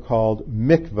what are called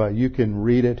mikvah. You can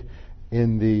read it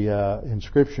in the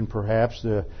inscription perhaps.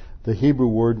 The Hebrew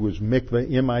word was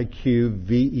mikvah,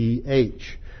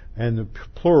 M-I-Q-V-E-H, and the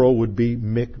plural would be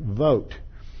mikvot.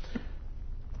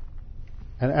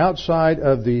 And outside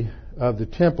of the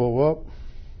temple, well,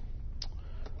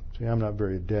 see, I'm not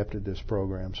very adept at this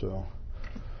program, so.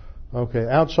 Okay,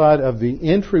 outside of the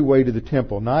entryway to the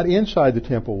temple, not inside the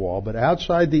temple wall, but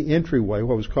outside the entryway,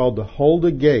 what was called the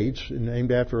Huldah Gates,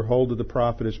 named after Huldah the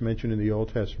prophet as mentioned in the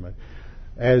Old Testament.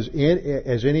 As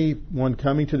anyone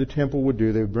coming to the temple would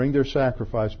do, they would bring their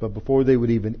sacrifice, but before they would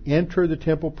even enter the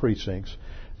temple precincts,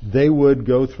 they would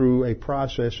go through a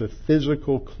process of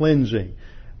physical cleansing.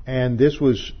 And this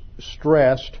was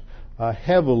stressed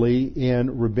heavily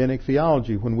in rabbinic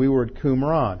theology. When we were at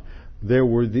Qumran, there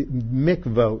were the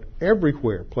mikvot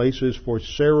everywhere, places for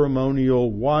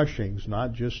ceremonial washings,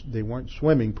 they weren't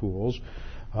swimming pools,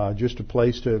 just a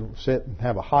place to sit and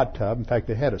have a hot tub. In fact,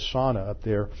 they had a sauna up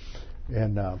there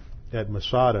at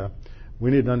Masada.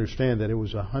 We need to understand that it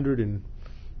was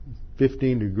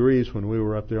 115 degrees when we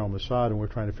were up there on Masada, and we're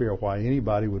trying to figure out why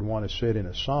anybody would want to sit in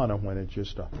a sauna when it's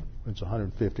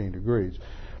 115 degrees.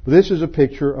 But this is a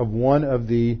picture of one of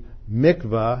the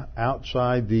mikvah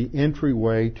outside the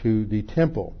entryway to the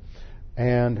temple.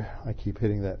 And I keep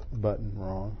hitting that button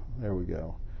wrong. There we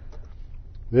go.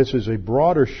 This is a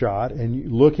broader shot,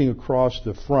 and looking across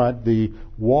the front, the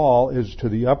wall is to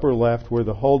the upper left where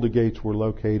the Huldah Gates were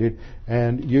located,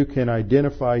 and you can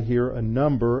identify here a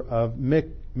number of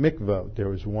mikvot. There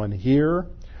was one here,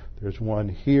 there's one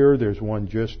here, there's one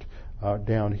just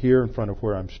down here in front of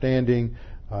where I'm standing.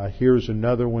 Here's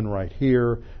another one right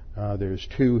here. There's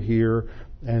 2 here.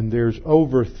 And there's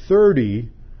over 30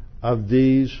 of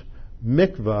these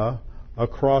mikvah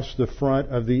across the front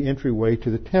of the entryway to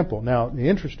the temple. Now, the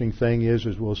interesting thing is,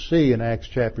 as we'll see in Acts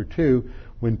chapter 2,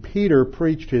 when Peter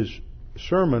preached his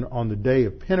sermon on the day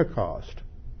of Pentecost,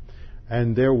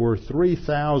 and there were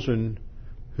 3,000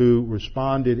 who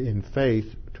responded in faith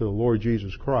to the Lord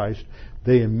Jesus Christ,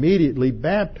 they immediately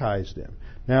baptized them.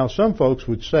 Now, some folks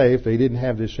would say, if they didn't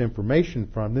have this information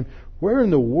from them, where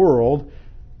in the world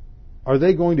are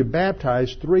they going to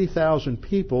baptize 3,000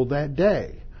 people that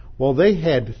day? Well, they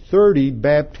had 30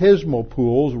 baptismal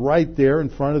pools right there in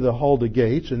front of the Huldah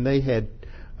gates, and they had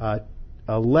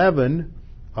 11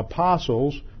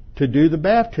 apostles to do the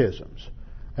baptisms.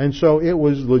 And so it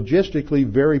was logistically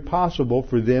very possible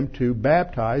for them to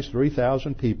baptize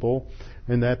 3,000 people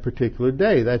in that particular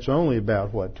day. That's only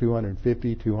about,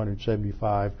 250,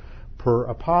 275 per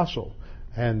apostle.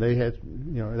 And they had,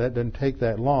 that doesn't take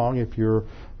that long if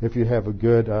you have a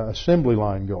good assembly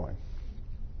line going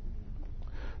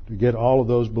to get all of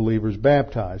those believers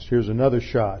baptized. Here's another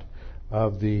shot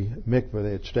of the mikveh.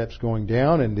 They had steps going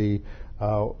down, and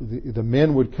the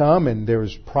men would come, and there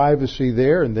was privacy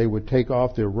there, and they would take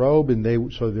off their robe,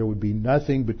 and so there would be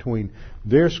nothing between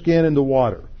their skin and the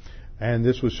water. And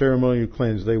this was ceremonial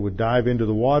cleanse. They would dive into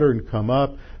the water and come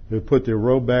up. They would put their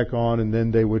robe back on, and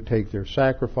then they would take their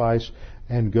sacrifice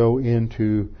and go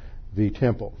into the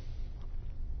temple.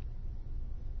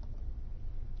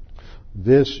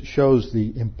 This shows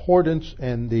the importance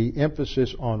and the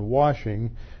emphasis on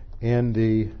washing in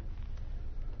the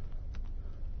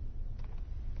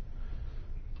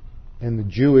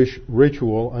Jewish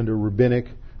ritual under rabbinic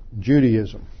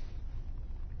Judaism.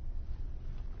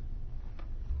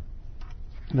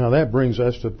 Now that brings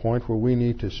us to the point where we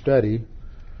need to study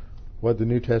what the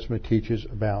New Testament teaches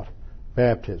about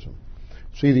baptism.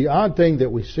 See, the odd thing that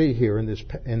we see here in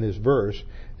this verse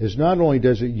is not only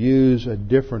does it use a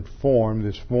different form,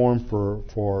 this form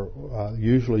for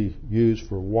usually used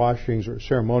for washings or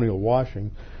ceremonial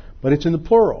washing, but it's in the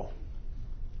plural.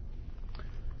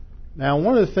 Now,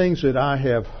 one of the things that I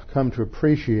have come to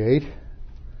appreciate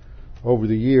over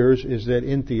the years is that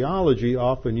in theology,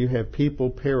 often you have people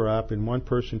pair up, and one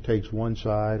person takes one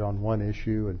side on one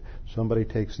issue, and somebody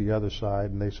takes the other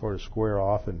side, and they sort of square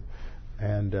off,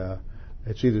 and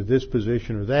it's either this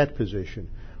position or that position.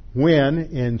 When,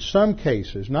 in some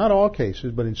cases, not all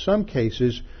cases, but in some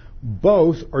cases,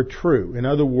 both are true. In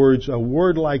other words, a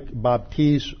word like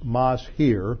baptismos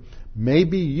here may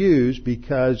be used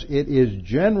because it is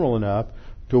general enough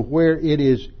to where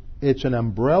it's an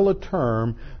umbrella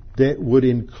term that would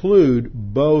include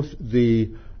both the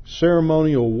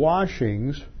ceremonial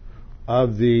washings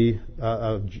of the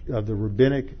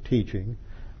rabbinic teaching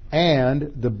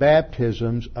and the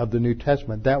baptisms of the New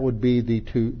Testament. That would be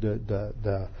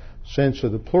the sense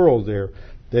of the plural there,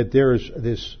 that there is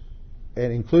this,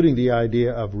 and including the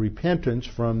idea of repentance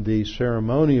from the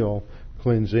ceremonial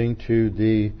cleansing to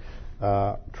the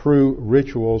true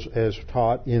rituals as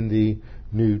taught in the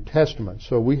New Testament.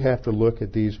 So we have to look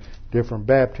at these different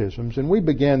baptisms. And we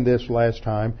began this last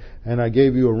time, and I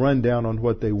gave you a rundown on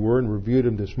what they were and reviewed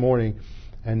them this morning.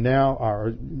 And now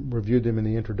I reviewed them in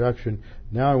the introduction.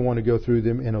 Now I want to go through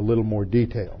them in a little more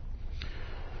detail.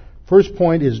 First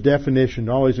point is definition.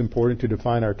 Always important to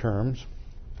define our terms.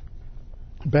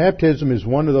 Baptism is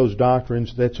one of those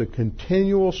doctrines that's a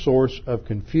continual source of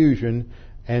confusion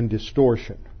and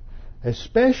distortion,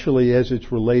 especially as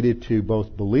it's related to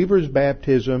both believers'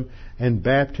 baptism and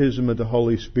baptism of the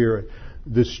Holy Spirit.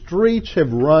 The streets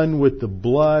have run with the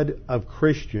blood of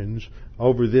Christians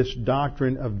over this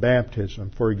doctrine of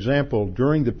baptism. For example,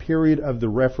 during the period of the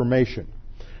Reformation,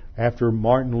 after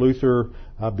Martin Luther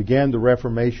began the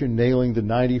Reformation, nailing the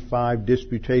 95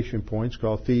 disputation points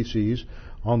called theses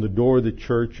on the door of the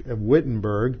church of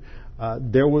Wittenberg,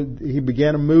 he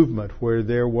began a movement where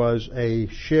there was a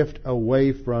shift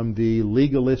away from the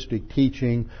legalistic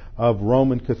teaching of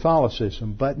Roman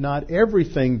Catholicism. But not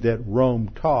everything that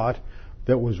Rome taught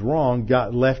that was wrong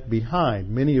got left behind.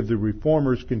 Many of the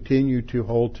reformers continued to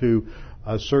hold to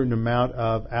a certain amount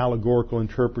of allegorical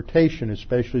interpretation,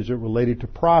 especially as it related to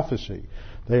prophecy.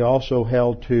 They also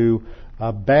held to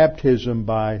baptism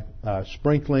by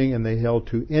sprinkling, and they held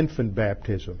to infant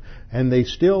baptism. And they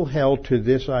still held to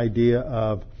this idea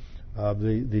of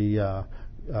the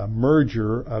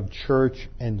merger of church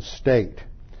and state.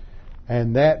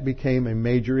 And that became a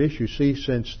major issue. See,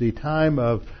 since the time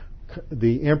of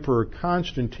the Emperor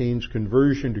Constantine's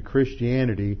conversion to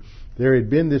Christianity, there had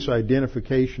been this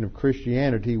identification of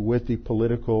Christianity with the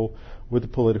political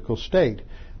state.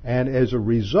 And as a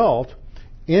result,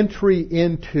 entry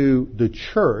into the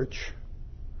church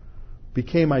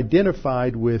became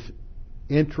identified with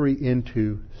entry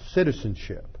into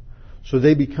citizenship. So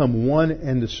they become one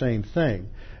and the same thing.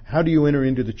 How do you enter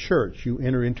into the church? You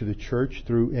enter into the church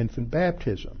through infant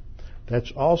baptism.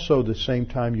 That's also the same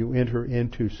time you enter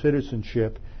into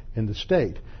citizenship in the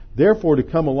state. Therefore, to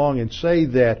come along and say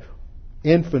that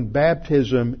infant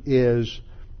baptism is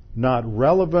not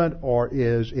relevant or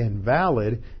is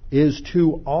invalid is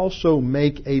to also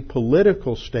make a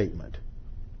political statement.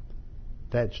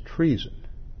 That's treason.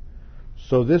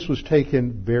 So this was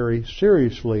taken very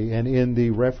seriously, and in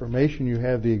the Reformation you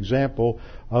have the example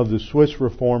of the Swiss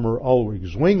reformer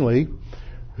Ulrich Zwingli,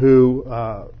 who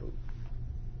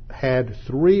had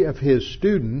 3 of his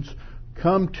students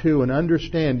come to an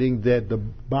understanding that the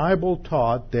Bible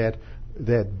taught that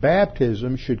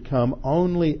baptism should come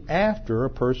only after a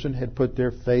person had put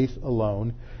their faith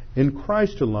alone in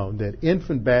Christ alone, that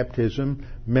infant baptism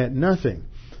meant nothing.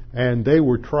 And they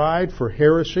were tried for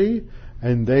heresy,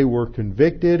 and they were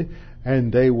convicted,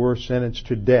 and they were sentenced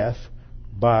to death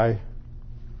by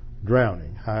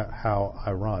drowning. How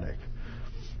ironic.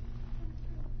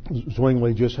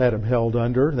 Zwingli just had them held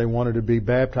under. They wanted to be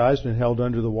baptized and held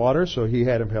under the water, so he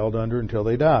had them held under until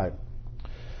they died.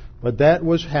 But that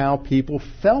was how people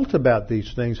felt about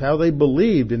these things, how they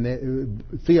believed, and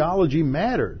theology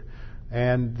mattered.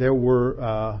 And there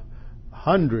were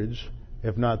hundreds,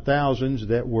 if not thousands,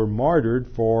 that were martyred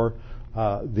for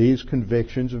these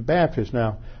convictions of Baptists.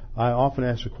 Now, I often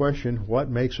ask the question, what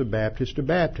makes a Baptist a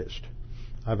Baptist?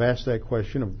 I've asked that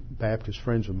question of Baptist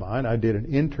friends of mine. I did an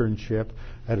internship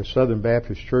at a Southern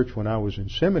Baptist church when I was in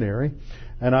seminary,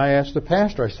 and I asked the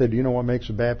pastor, I said, do you know what makes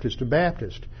a Baptist a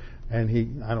Baptist?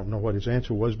 And I don't know what his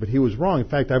answer was, but he was wrong. In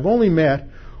fact, I've only met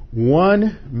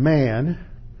one man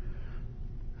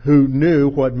who knew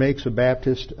what makes a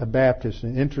Baptist a Baptist.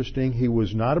 And interesting, he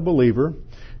was not a believer.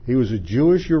 He was a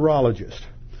Jewish urologist.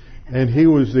 And he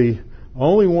was the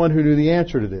only one who knew the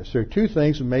answer to this. There are 2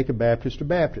 things that make a Baptist a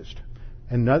Baptist.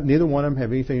 And neither one of them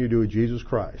have anything to do with Jesus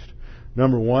Christ.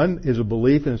 Number 1 is a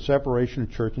belief in a separation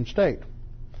of church and state.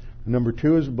 Number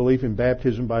 2 is a belief in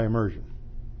baptism by immersion.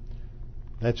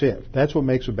 That's it. That's what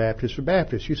makes a Baptist a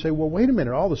Baptist. You say, well, wait a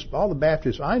minute. All the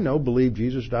Baptists I know believe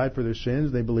Jesus died for their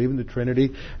sins. They believe in the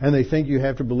Trinity. And they think you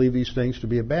have to believe these things to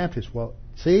be a Baptist. Well,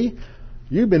 see,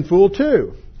 you've been fooled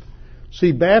too.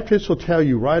 See, Baptists will tell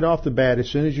you right off the bat, as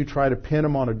soon as you try to pin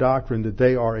them on a doctrine, that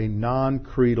they are a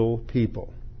non-creedal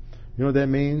people. You know what that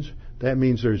means? That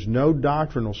means there's no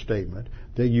doctrinal statement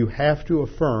that you have to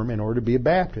affirm in order to be a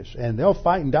Baptist. And they'll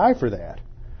fight and die for that.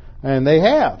 And they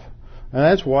have. And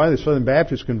that's why the Southern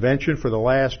Baptist Convention for the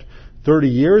last 30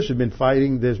 years have been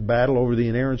fighting this battle over the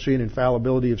inerrancy and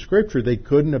infallibility of Scripture. They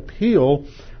couldn't appeal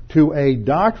to a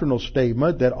doctrinal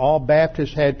statement that all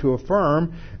Baptists had to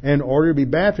affirm in order to be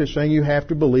Baptist, saying you have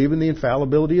to believe in the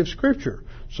infallibility of Scripture.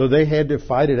 So they had to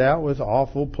fight it out with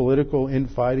awful political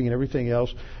infighting and everything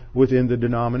else within the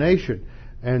denomination.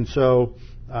 And so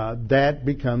that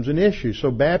becomes an issue.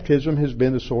 So baptism has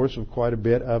been the source of quite a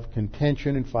bit of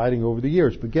contention and fighting over the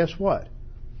years. But guess what?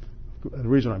 The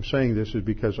reason I'm saying this is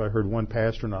because I heard one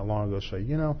pastor not long ago say,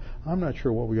 I'm not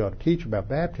sure what we ought to teach about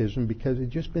baptism because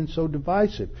it's just been so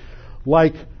divisive.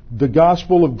 Like the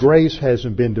gospel of grace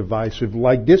hasn't been divisive,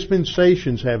 like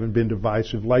dispensations haven't been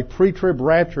divisive, like pre-trib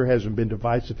rapture hasn't been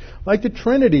divisive, like the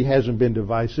Trinity hasn't been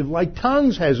divisive, like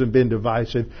tongues hasn't been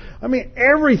divisive. I mean,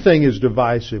 everything is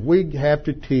divisive. We have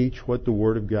to teach what the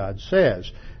Word of God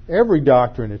says. Every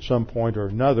doctrine at some point or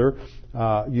another,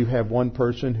 you have one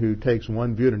person who takes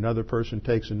one view and another person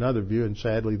takes another view, and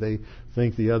sadly they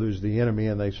think the other is the enemy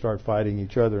and they start fighting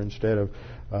each other instead of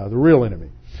the real enemy.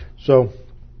 So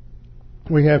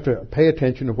we have to pay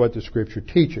attention to what the Scripture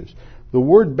teaches. The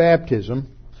word baptism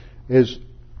is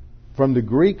from the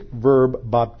Greek verb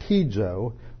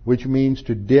baptizo, which means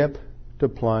to dip, to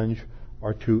plunge,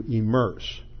 or to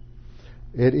immerse.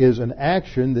 It is an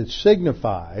action that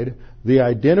signified the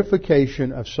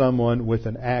identification of someone with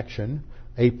an action,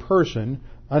 a person,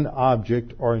 an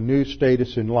object, or a new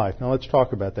status in life. Now let's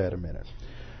talk about that a minute.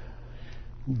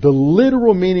 The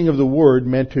literal meaning of the word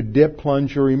meant to dip,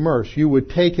 plunge, or immerse. You would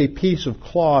take a piece of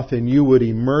cloth and you would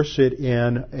immerse it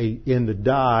in the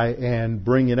dye and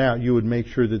bring it out. You would make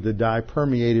sure that the dye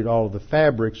permeated all of the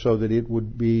fabric so that it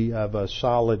would be of a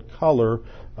solid color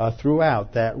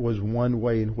throughout. That was one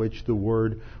way in which the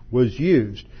word was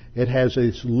used. It has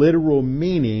this literal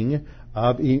meaning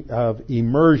of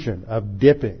immersion, of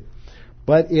dipping.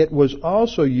 But it was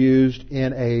also used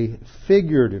in a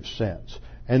figurative sense.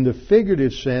 And the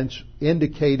figurative sense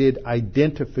indicated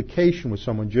identification with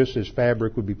someone, just as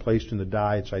fabric would be placed in the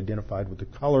dye, it's identified with the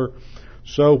color.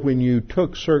 So when you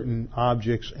took certain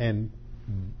objects and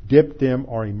dipped them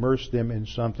or immersed them in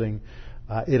something,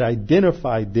 it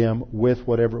identified them with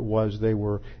whatever it was they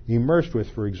were immersed with.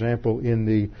 For example, in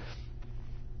the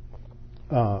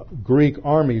Greek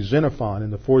army, Xenophon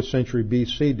in the 4th century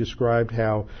BC described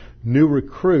how new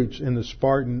recruits in the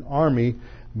Spartan army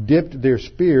dipped their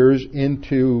spears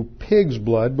into pig's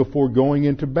blood before going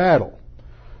into battle.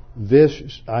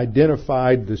 This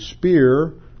identified the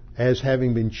spear as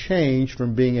having been changed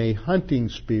from being a hunting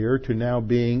spear to now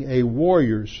being a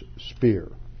warrior's spear.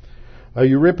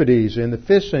 Euripides in the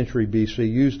 5th century BC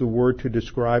used the word to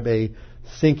describe a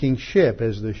sinking ship.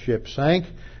 As the ship sank,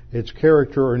 its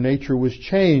character or nature was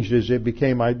changed as it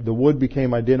became, the wood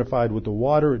became identified with the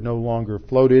water. It no longer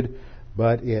floated,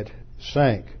 but it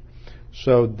sank.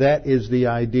 So that is the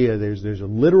idea. There's a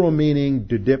literal meaning,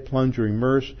 to dip, plunge, or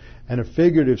immerse, and a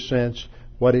figurative sense,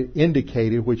 what it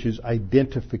indicated, which is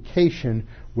identification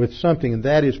with something. And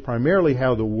that is primarily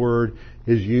how the word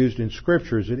is used in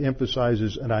Scriptures. It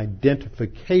emphasizes an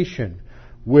identification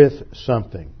with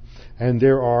something. And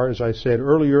there are, as I said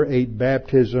earlier, 8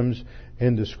 baptisms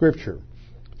in the Scripture.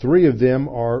 3 of them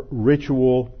are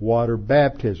ritual water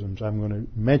baptisms. I'm going to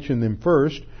mention them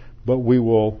first, but we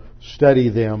will study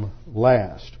them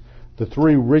last. The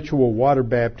 3 ritual water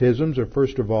baptisms are,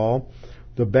 first of all,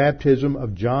 the baptism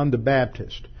of John the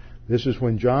Baptist. This is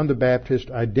when John the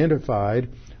Baptist identified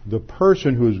the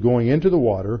person who is going into the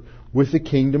water with the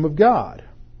kingdom of God.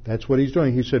 That's what he's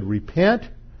doing. He said, repent,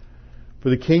 for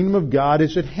the kingdom of God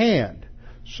is at hand.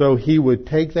 So he would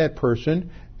take that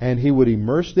person and he would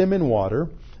immerse them in water,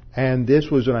 and this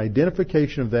was an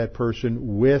identification of that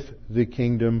person with the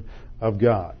kingdom of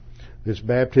God. This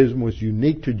baptism was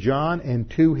unique to John and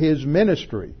to his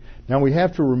ministry. Now we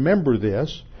have to remember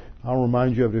this. I'll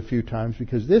remind you of it a few times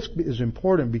because this is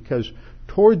important, because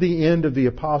toward the end of the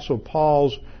Apostle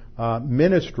Paul's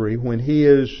ministry, when he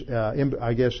is,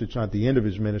 I guess it's not the end of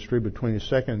his ministry, between his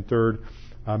second and third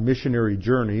missionary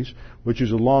journeys, which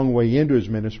is a long way into his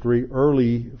ministry,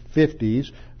 early 50s,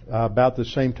 about the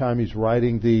same time he's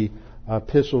writing the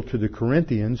epistle to the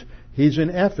Corinthians, he's in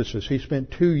Ephesus. He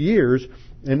spent 2 years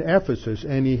in Ephesus,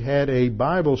 and he had a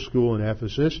Bible school in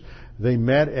Ephesus. They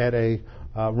met at a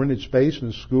rented space in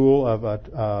the school of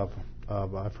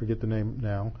I forget the name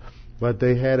now, but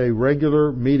they had a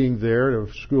regular meeting there,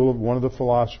 a school of one of the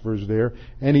philosophers there,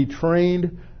 and he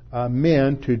trained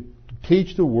men to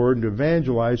teach the word and to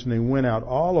evangelize, and they went out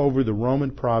all over the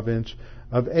Roman province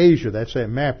of Asia. That's that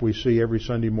map we see every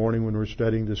Sunday morning when we're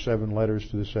studying the 7 letters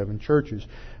to the 7 churches.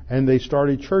 And they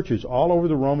started churches all over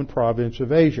the Roman province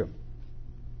of Asia.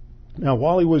 Now,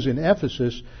 while he was in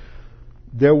Ephesus,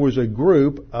 there was a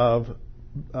group of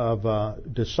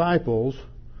disciples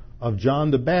of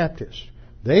John the Baptist.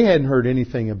 They hadn't heard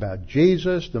anything about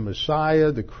Jesus, the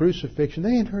Messiah, the crucifixion.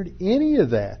 They hadn't heard any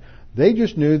of that. They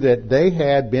just knew that they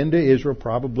had been to Israel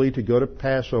probably to go to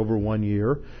Passover one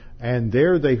year, and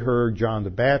there they heard John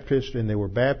the Baptist, and they were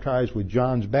baptized with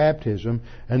John's baptism,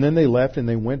 and then they left and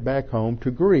they went back home to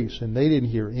Greece, and they didn't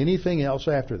hear anything else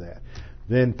after that.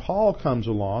 Then Paul comes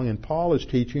along, and Paul is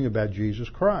teaching about Jesus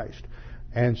Christ.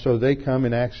 And so they come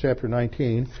in Acts chapter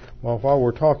 19. Well, while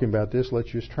we're talking about this,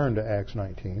 let's just turn to Acts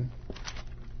 19,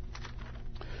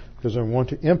 because I want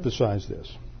to emphasize this.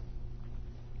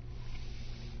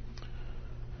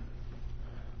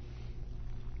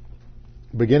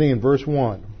 Beginning in verse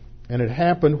 1. And it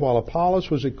happened while Apollos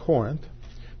was at Corinth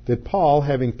that Paul,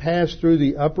 having passed through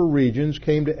the upper regions,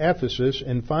 came to Ephesus,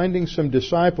 and finding some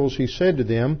disciples, he said to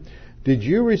them, Did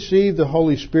you receive the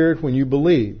Holy Spirit when you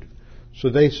believed? So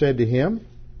they said to him,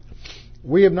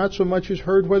 We have not so much as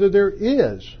heard whether there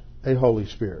is a Holy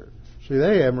Spirit. See,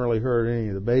 they haven't really heard any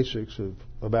of the basics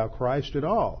about Christ at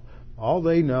all. All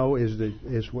they know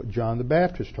is what John the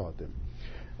Baptist taught them.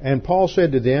 And Paul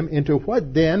said to them, Into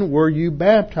what then were you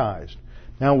baptized?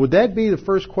 Now, would that be the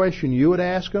first question you would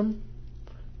ask them?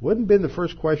 Wouldn't have been the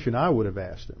first question I would have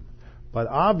asked them. But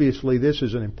obviously this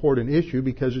is an important issue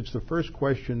because it's the first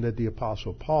question that the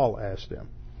Apostle Paul asked them.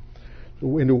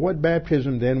 So into what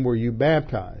baptism then were you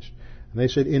baptized? And they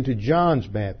said, Into John's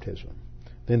baptism.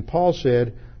 Then Paul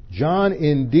said, John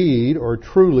indeed, or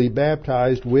truly,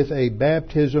 baptized with a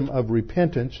baptism of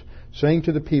repentance, saying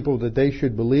to the people that they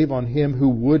should believe on him who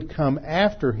would come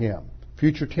after him.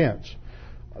 Future tense.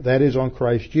 That is, on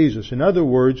Christ Jesus. In other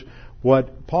words,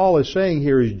 what Paul is saying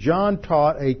here is John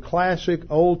taught a classic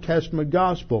Old Testament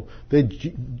gospel, that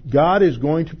God is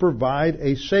going to provide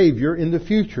a Savior in the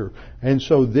future. And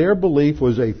so their belief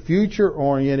was a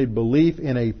future-oriented belief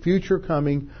in a future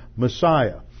coming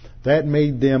Messiah. That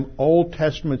made them Old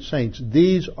Testament saints.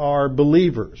 These are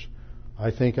believers. I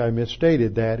think I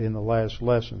misstated that in the last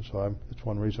lesson, so that's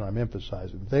one reason I'm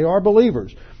emphasizing. They are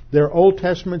believers. They're Old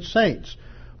Testament saints.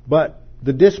 But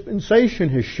the dispensation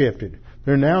has shifted.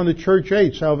 They're now in the church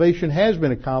age. Salvation has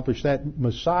been accomplished. That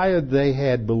Messiah they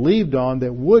had believed on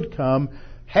that would come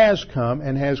has come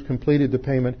and has completed the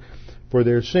payment for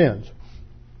their sins.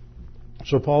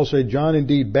 So Paul said, John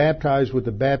indeed baptized with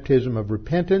the baptism of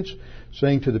repentance,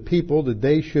 saying to the people that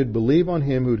they should believe on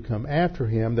him who would come after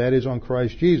him, that is, on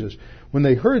Christ Jesus. When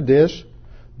they heard this,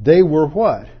 they were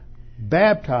what?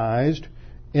 Baptized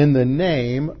in the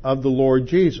name of the Lord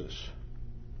Jesus.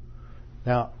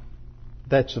 Now,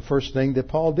 that's the first thing that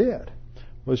Paul did,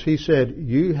 was he said,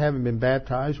 you haven't been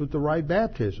baptized with the right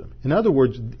baptism. In other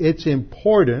words, it's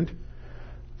important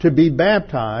to be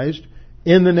baptized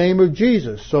in the name of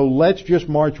Jesus. So let's just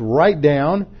march right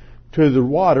down to the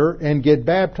water and get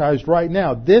baptized right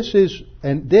now. This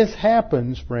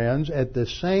happens, friends, at the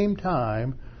same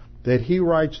time that he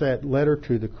writes that letter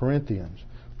to the Corinthians.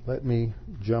 Let me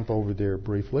jump over there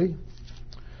briefly,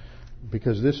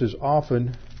 because this is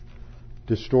often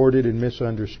distorted and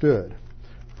misunderstood.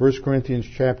 1 Corinthians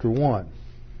chapter 1.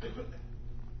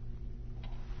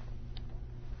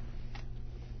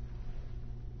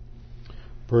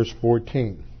 Verse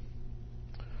 14.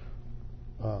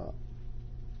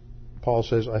 Paul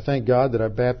says, I thank God that I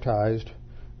baptized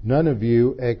none of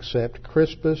you except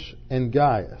Crispus and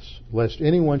Gaius, lest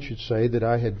anyone should say that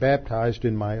I had baptized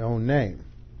in my own name.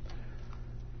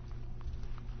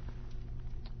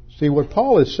 See, what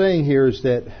Paul is saying here is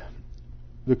that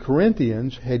the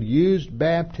Corinthians had used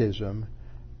baptism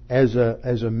as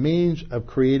a means of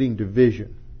creating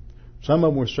division. Some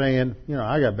of them were saying,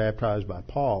 I got baptized by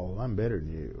Paul, I'm better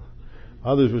than you.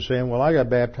 Others were saying, well, I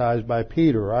got baptized by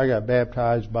Peter, or I got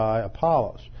baptized by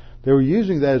Apollos. They were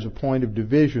using that as a point of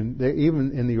division.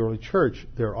 Even in the early church,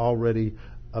 they're already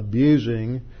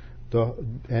abusing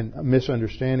and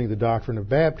misunderstanding the doctrine of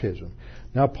baptism.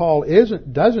 Now, Paul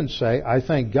doesn't say, I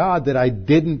thank God that I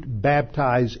didn't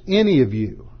baptize any of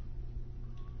you.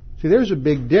 See, there's a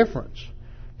big difference.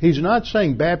 He's not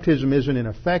saying baptism isn't in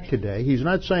effect today. He's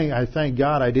not saying, I thank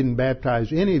God I didn't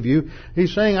baptize any of you.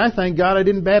 He's saying, I thank God I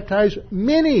didn't baptize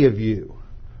many of you.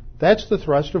 That's the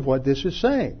thrust of what this is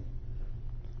saying.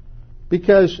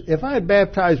 Because if I had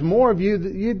baptized more of you,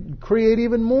 you'd create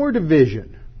even more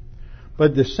division.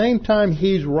 But at the same time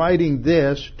he's writing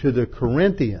this to the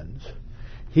Corinthians,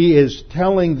 he is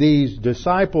telling these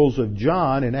disciples of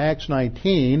John in Acts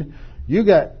 19, you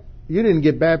didn't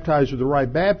get baptized with the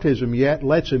right baptism yet.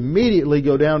 Let's immediately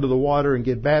go down to the water and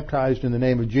get baptized in the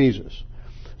name of Jesus.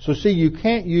 So see, you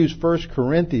can't use 1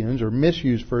 Corinthians or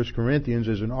misuse 1 Corinthians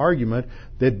as an argument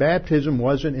that baptism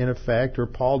wasn't in effect or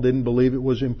Paul didn't believe it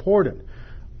was important.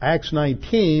 Acts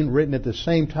 19, written at the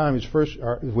same time as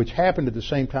which happened at the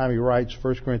same time he writes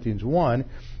 1 Corinthians 1,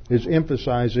 is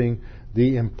emphasizing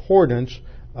the importance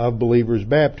of believers'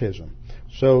 baptism.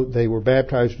 So they were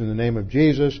baptized in the name of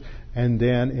Jesus, and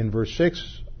then in verse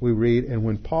 6 we read, and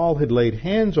when Paul had laid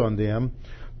hands on them,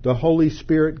 the Holy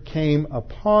Spirit came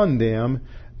upon them,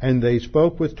 and they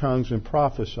spoke with tongues and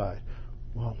prophesied.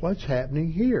 Well, what's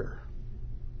happening here?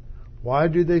 Why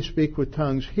do they speak with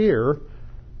tongues here?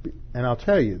 And I'll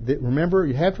tell you,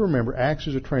 you have to remember, Acts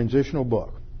is a transitional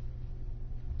book.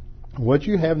 What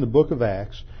you have in the book of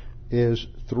Acts is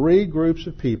three groups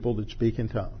of people that speak in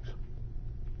tongues.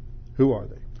 Who are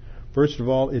they? First of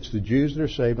all, it's the Jews that are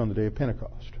saved on the day of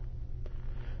Pentecost.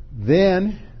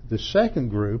 Then, the second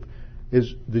group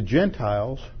is the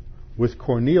Gentiles with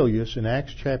Cornelius in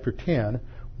Acts chapter 10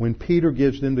 when Peter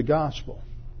gives them the gospel.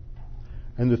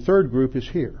 And the third group is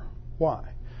here. Why?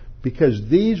 Because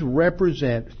these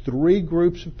represent three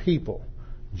groups of people,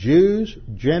 Jews,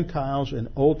 Gentiles, and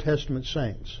Old Testament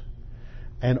saints.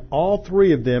 And all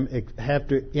three of them have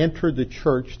to enter the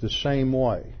church the same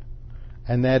way.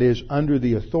 And that is under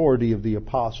the authority of the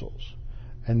apostles.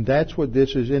 And that's what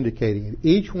this is indicating. In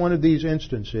each one of these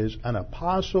instances, an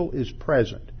apostle is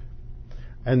present.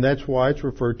 And that's why it's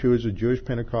referred to as a Jewish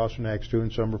Pentecost in Acts 2,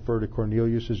 and some refer to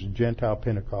Cornelius as a Gentile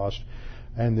Pentecost,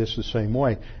 and this the same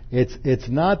way. It's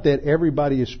not that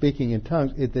everybody is speaking in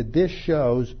tongues, that this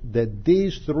shows that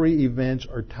these three events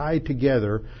are tied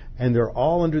together, and they're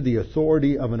all under the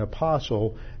authority of an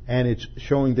apostle, and it's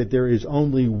showing that there is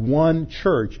only one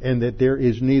church, and that there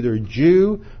is neither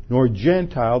Jew nor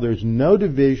Gentile. There's no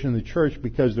division in the church,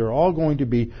 because they're all going to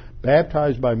be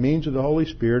baptized by means of the Holy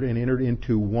Spirit and entered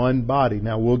into one body.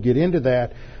 Now, we'll get into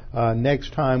that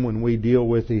next time when we deal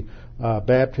with the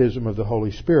baptism of the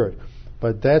Holy Spirit.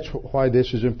 But that's why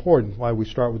this is important, why we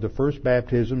start with the first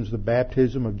baptisms, the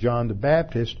baptism of John the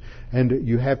Baptist, and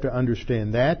you have to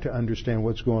understand that to understand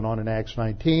what's going on in Acts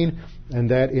 19, and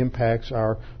that impacts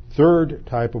our third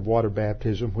type of water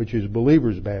baptism, which is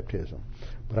believer's baptism.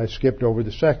 But I skipped over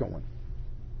the second one.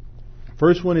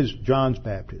 First one is John's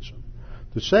baptism.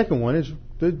 The second one is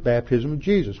the baptism of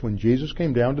Jesus. When Jesus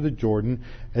came down to the Jordan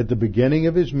at the beginning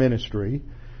of his ministry,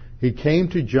 he came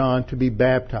to John to be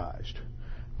baptized.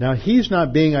 Now, he's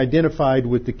not being identified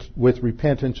with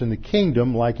repentance in the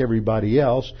kingdom like everybody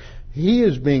else. He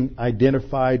is being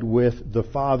identified with the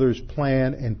Father's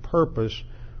plan and purpose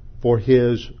for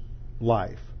his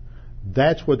life.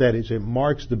 That's what that is. It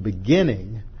marks the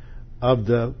beginning of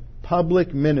the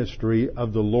public ministry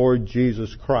of the Lord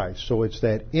Jesus Christ. So it's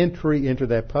that entry into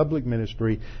that public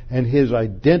ministry and his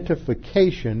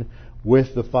identification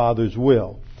with the Father's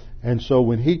will. And so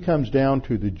when he comes down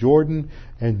to the Jordan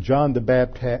and John the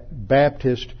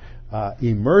Baptist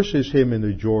immerses him in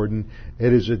the Jordan,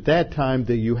 it is at that time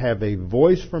that you have a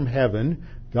voice from heaven,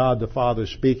 God the Father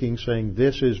speaking, saying,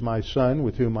 "This is my Son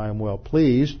with whom I am well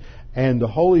pleased." And the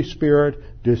Holy Spirit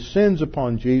descends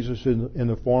upon Jesus in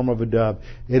the form of a dove.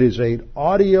 It is an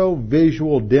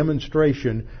audio-visual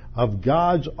demonstration of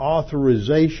God's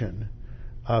authorization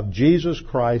of Jesus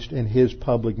Christ in his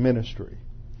public ministry.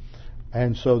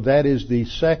 And so that is the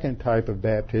second type of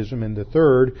baptism. And the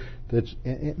third that's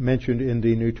mentioned in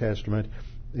the New Testament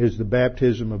is the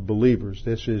baptism of believers.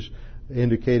 This is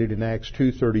indicated in Acts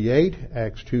 2:38,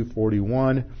 Acts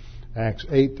 2:41, Acts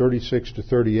 8:36 to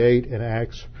 38, and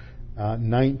Acts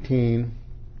 19,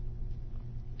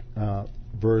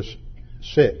 verse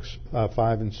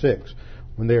 5 and 6,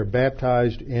 when they are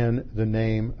baptized in the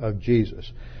name of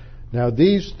Jesus. Now,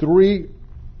 these three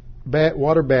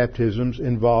water baptisms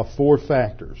involve four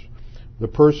factors. The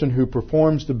person who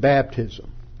performs the baptism.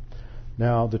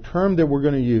 Now, the term that we're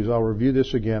going to use, I'll review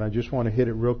this again. I just want to hit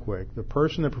it real quick. The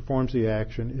person that performs the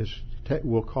action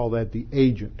we'll call that the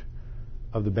agent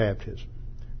of the baptism.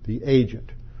 The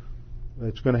agent.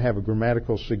 It's going to have a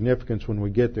grammatical significance when we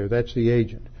get there. That's the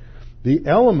agent. The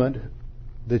element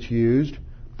that's used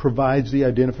provides the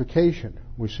identification.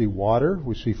 We see water,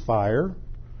 we see fire,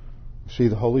 we see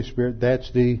the Holy Spirit. That's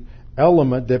the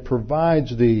element that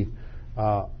provides the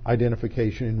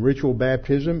identification. In ritual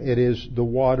baptism, it is the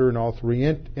water in all three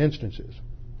instances.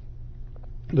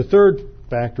 The third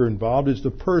factor involved is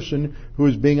the person who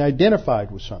is being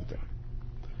identified with something.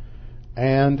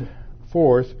 And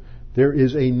fourth, there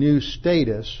is a new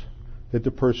status that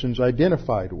the person's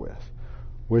identified with.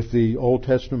 With the Old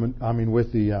Testament,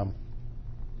 with the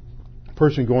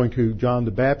person going to John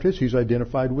the Baptist, he's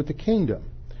identified with the kingdom.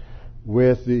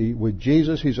 With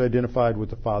Jesus, he's identified with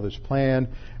the Father's plan,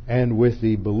 and with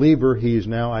the believer, he is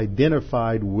now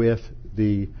identified with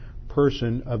the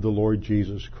person of the Lord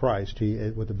Jesus Christ.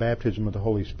 With the baptism of the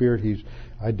Holy Spirit, he's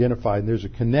identified. And there's a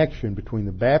connection between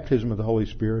the baptism of the Holy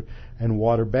Spirit and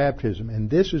water baptism. And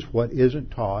this is what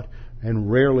isn't taught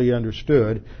and rarely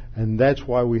understood, and that's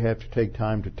why we have to take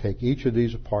time to take each of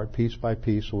these apart piece by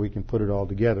piece so we can put it all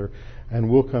together. And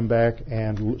we'll come back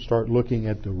and start looking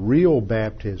at the real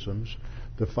baptisms.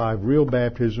 The 5 real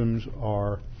baptisms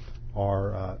are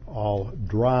all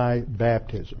dry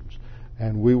baptisms,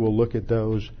 and we will look at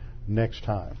those next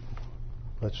time.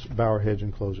 Let's bow our heads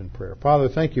and close in prayer. Father,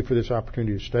 thank you for this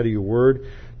opportunity to study your word,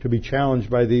 to be challenged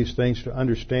by these things, to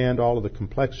understand all of the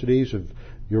complexities of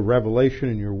your revelation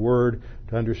and your word,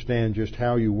 to understand just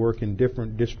how you work in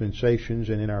different dispensations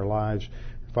and in our lives.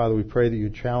 Father, we pray that you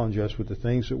challenge us with the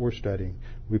things that we're studying.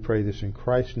 We pray this in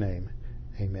Christ's name.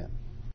 Amen.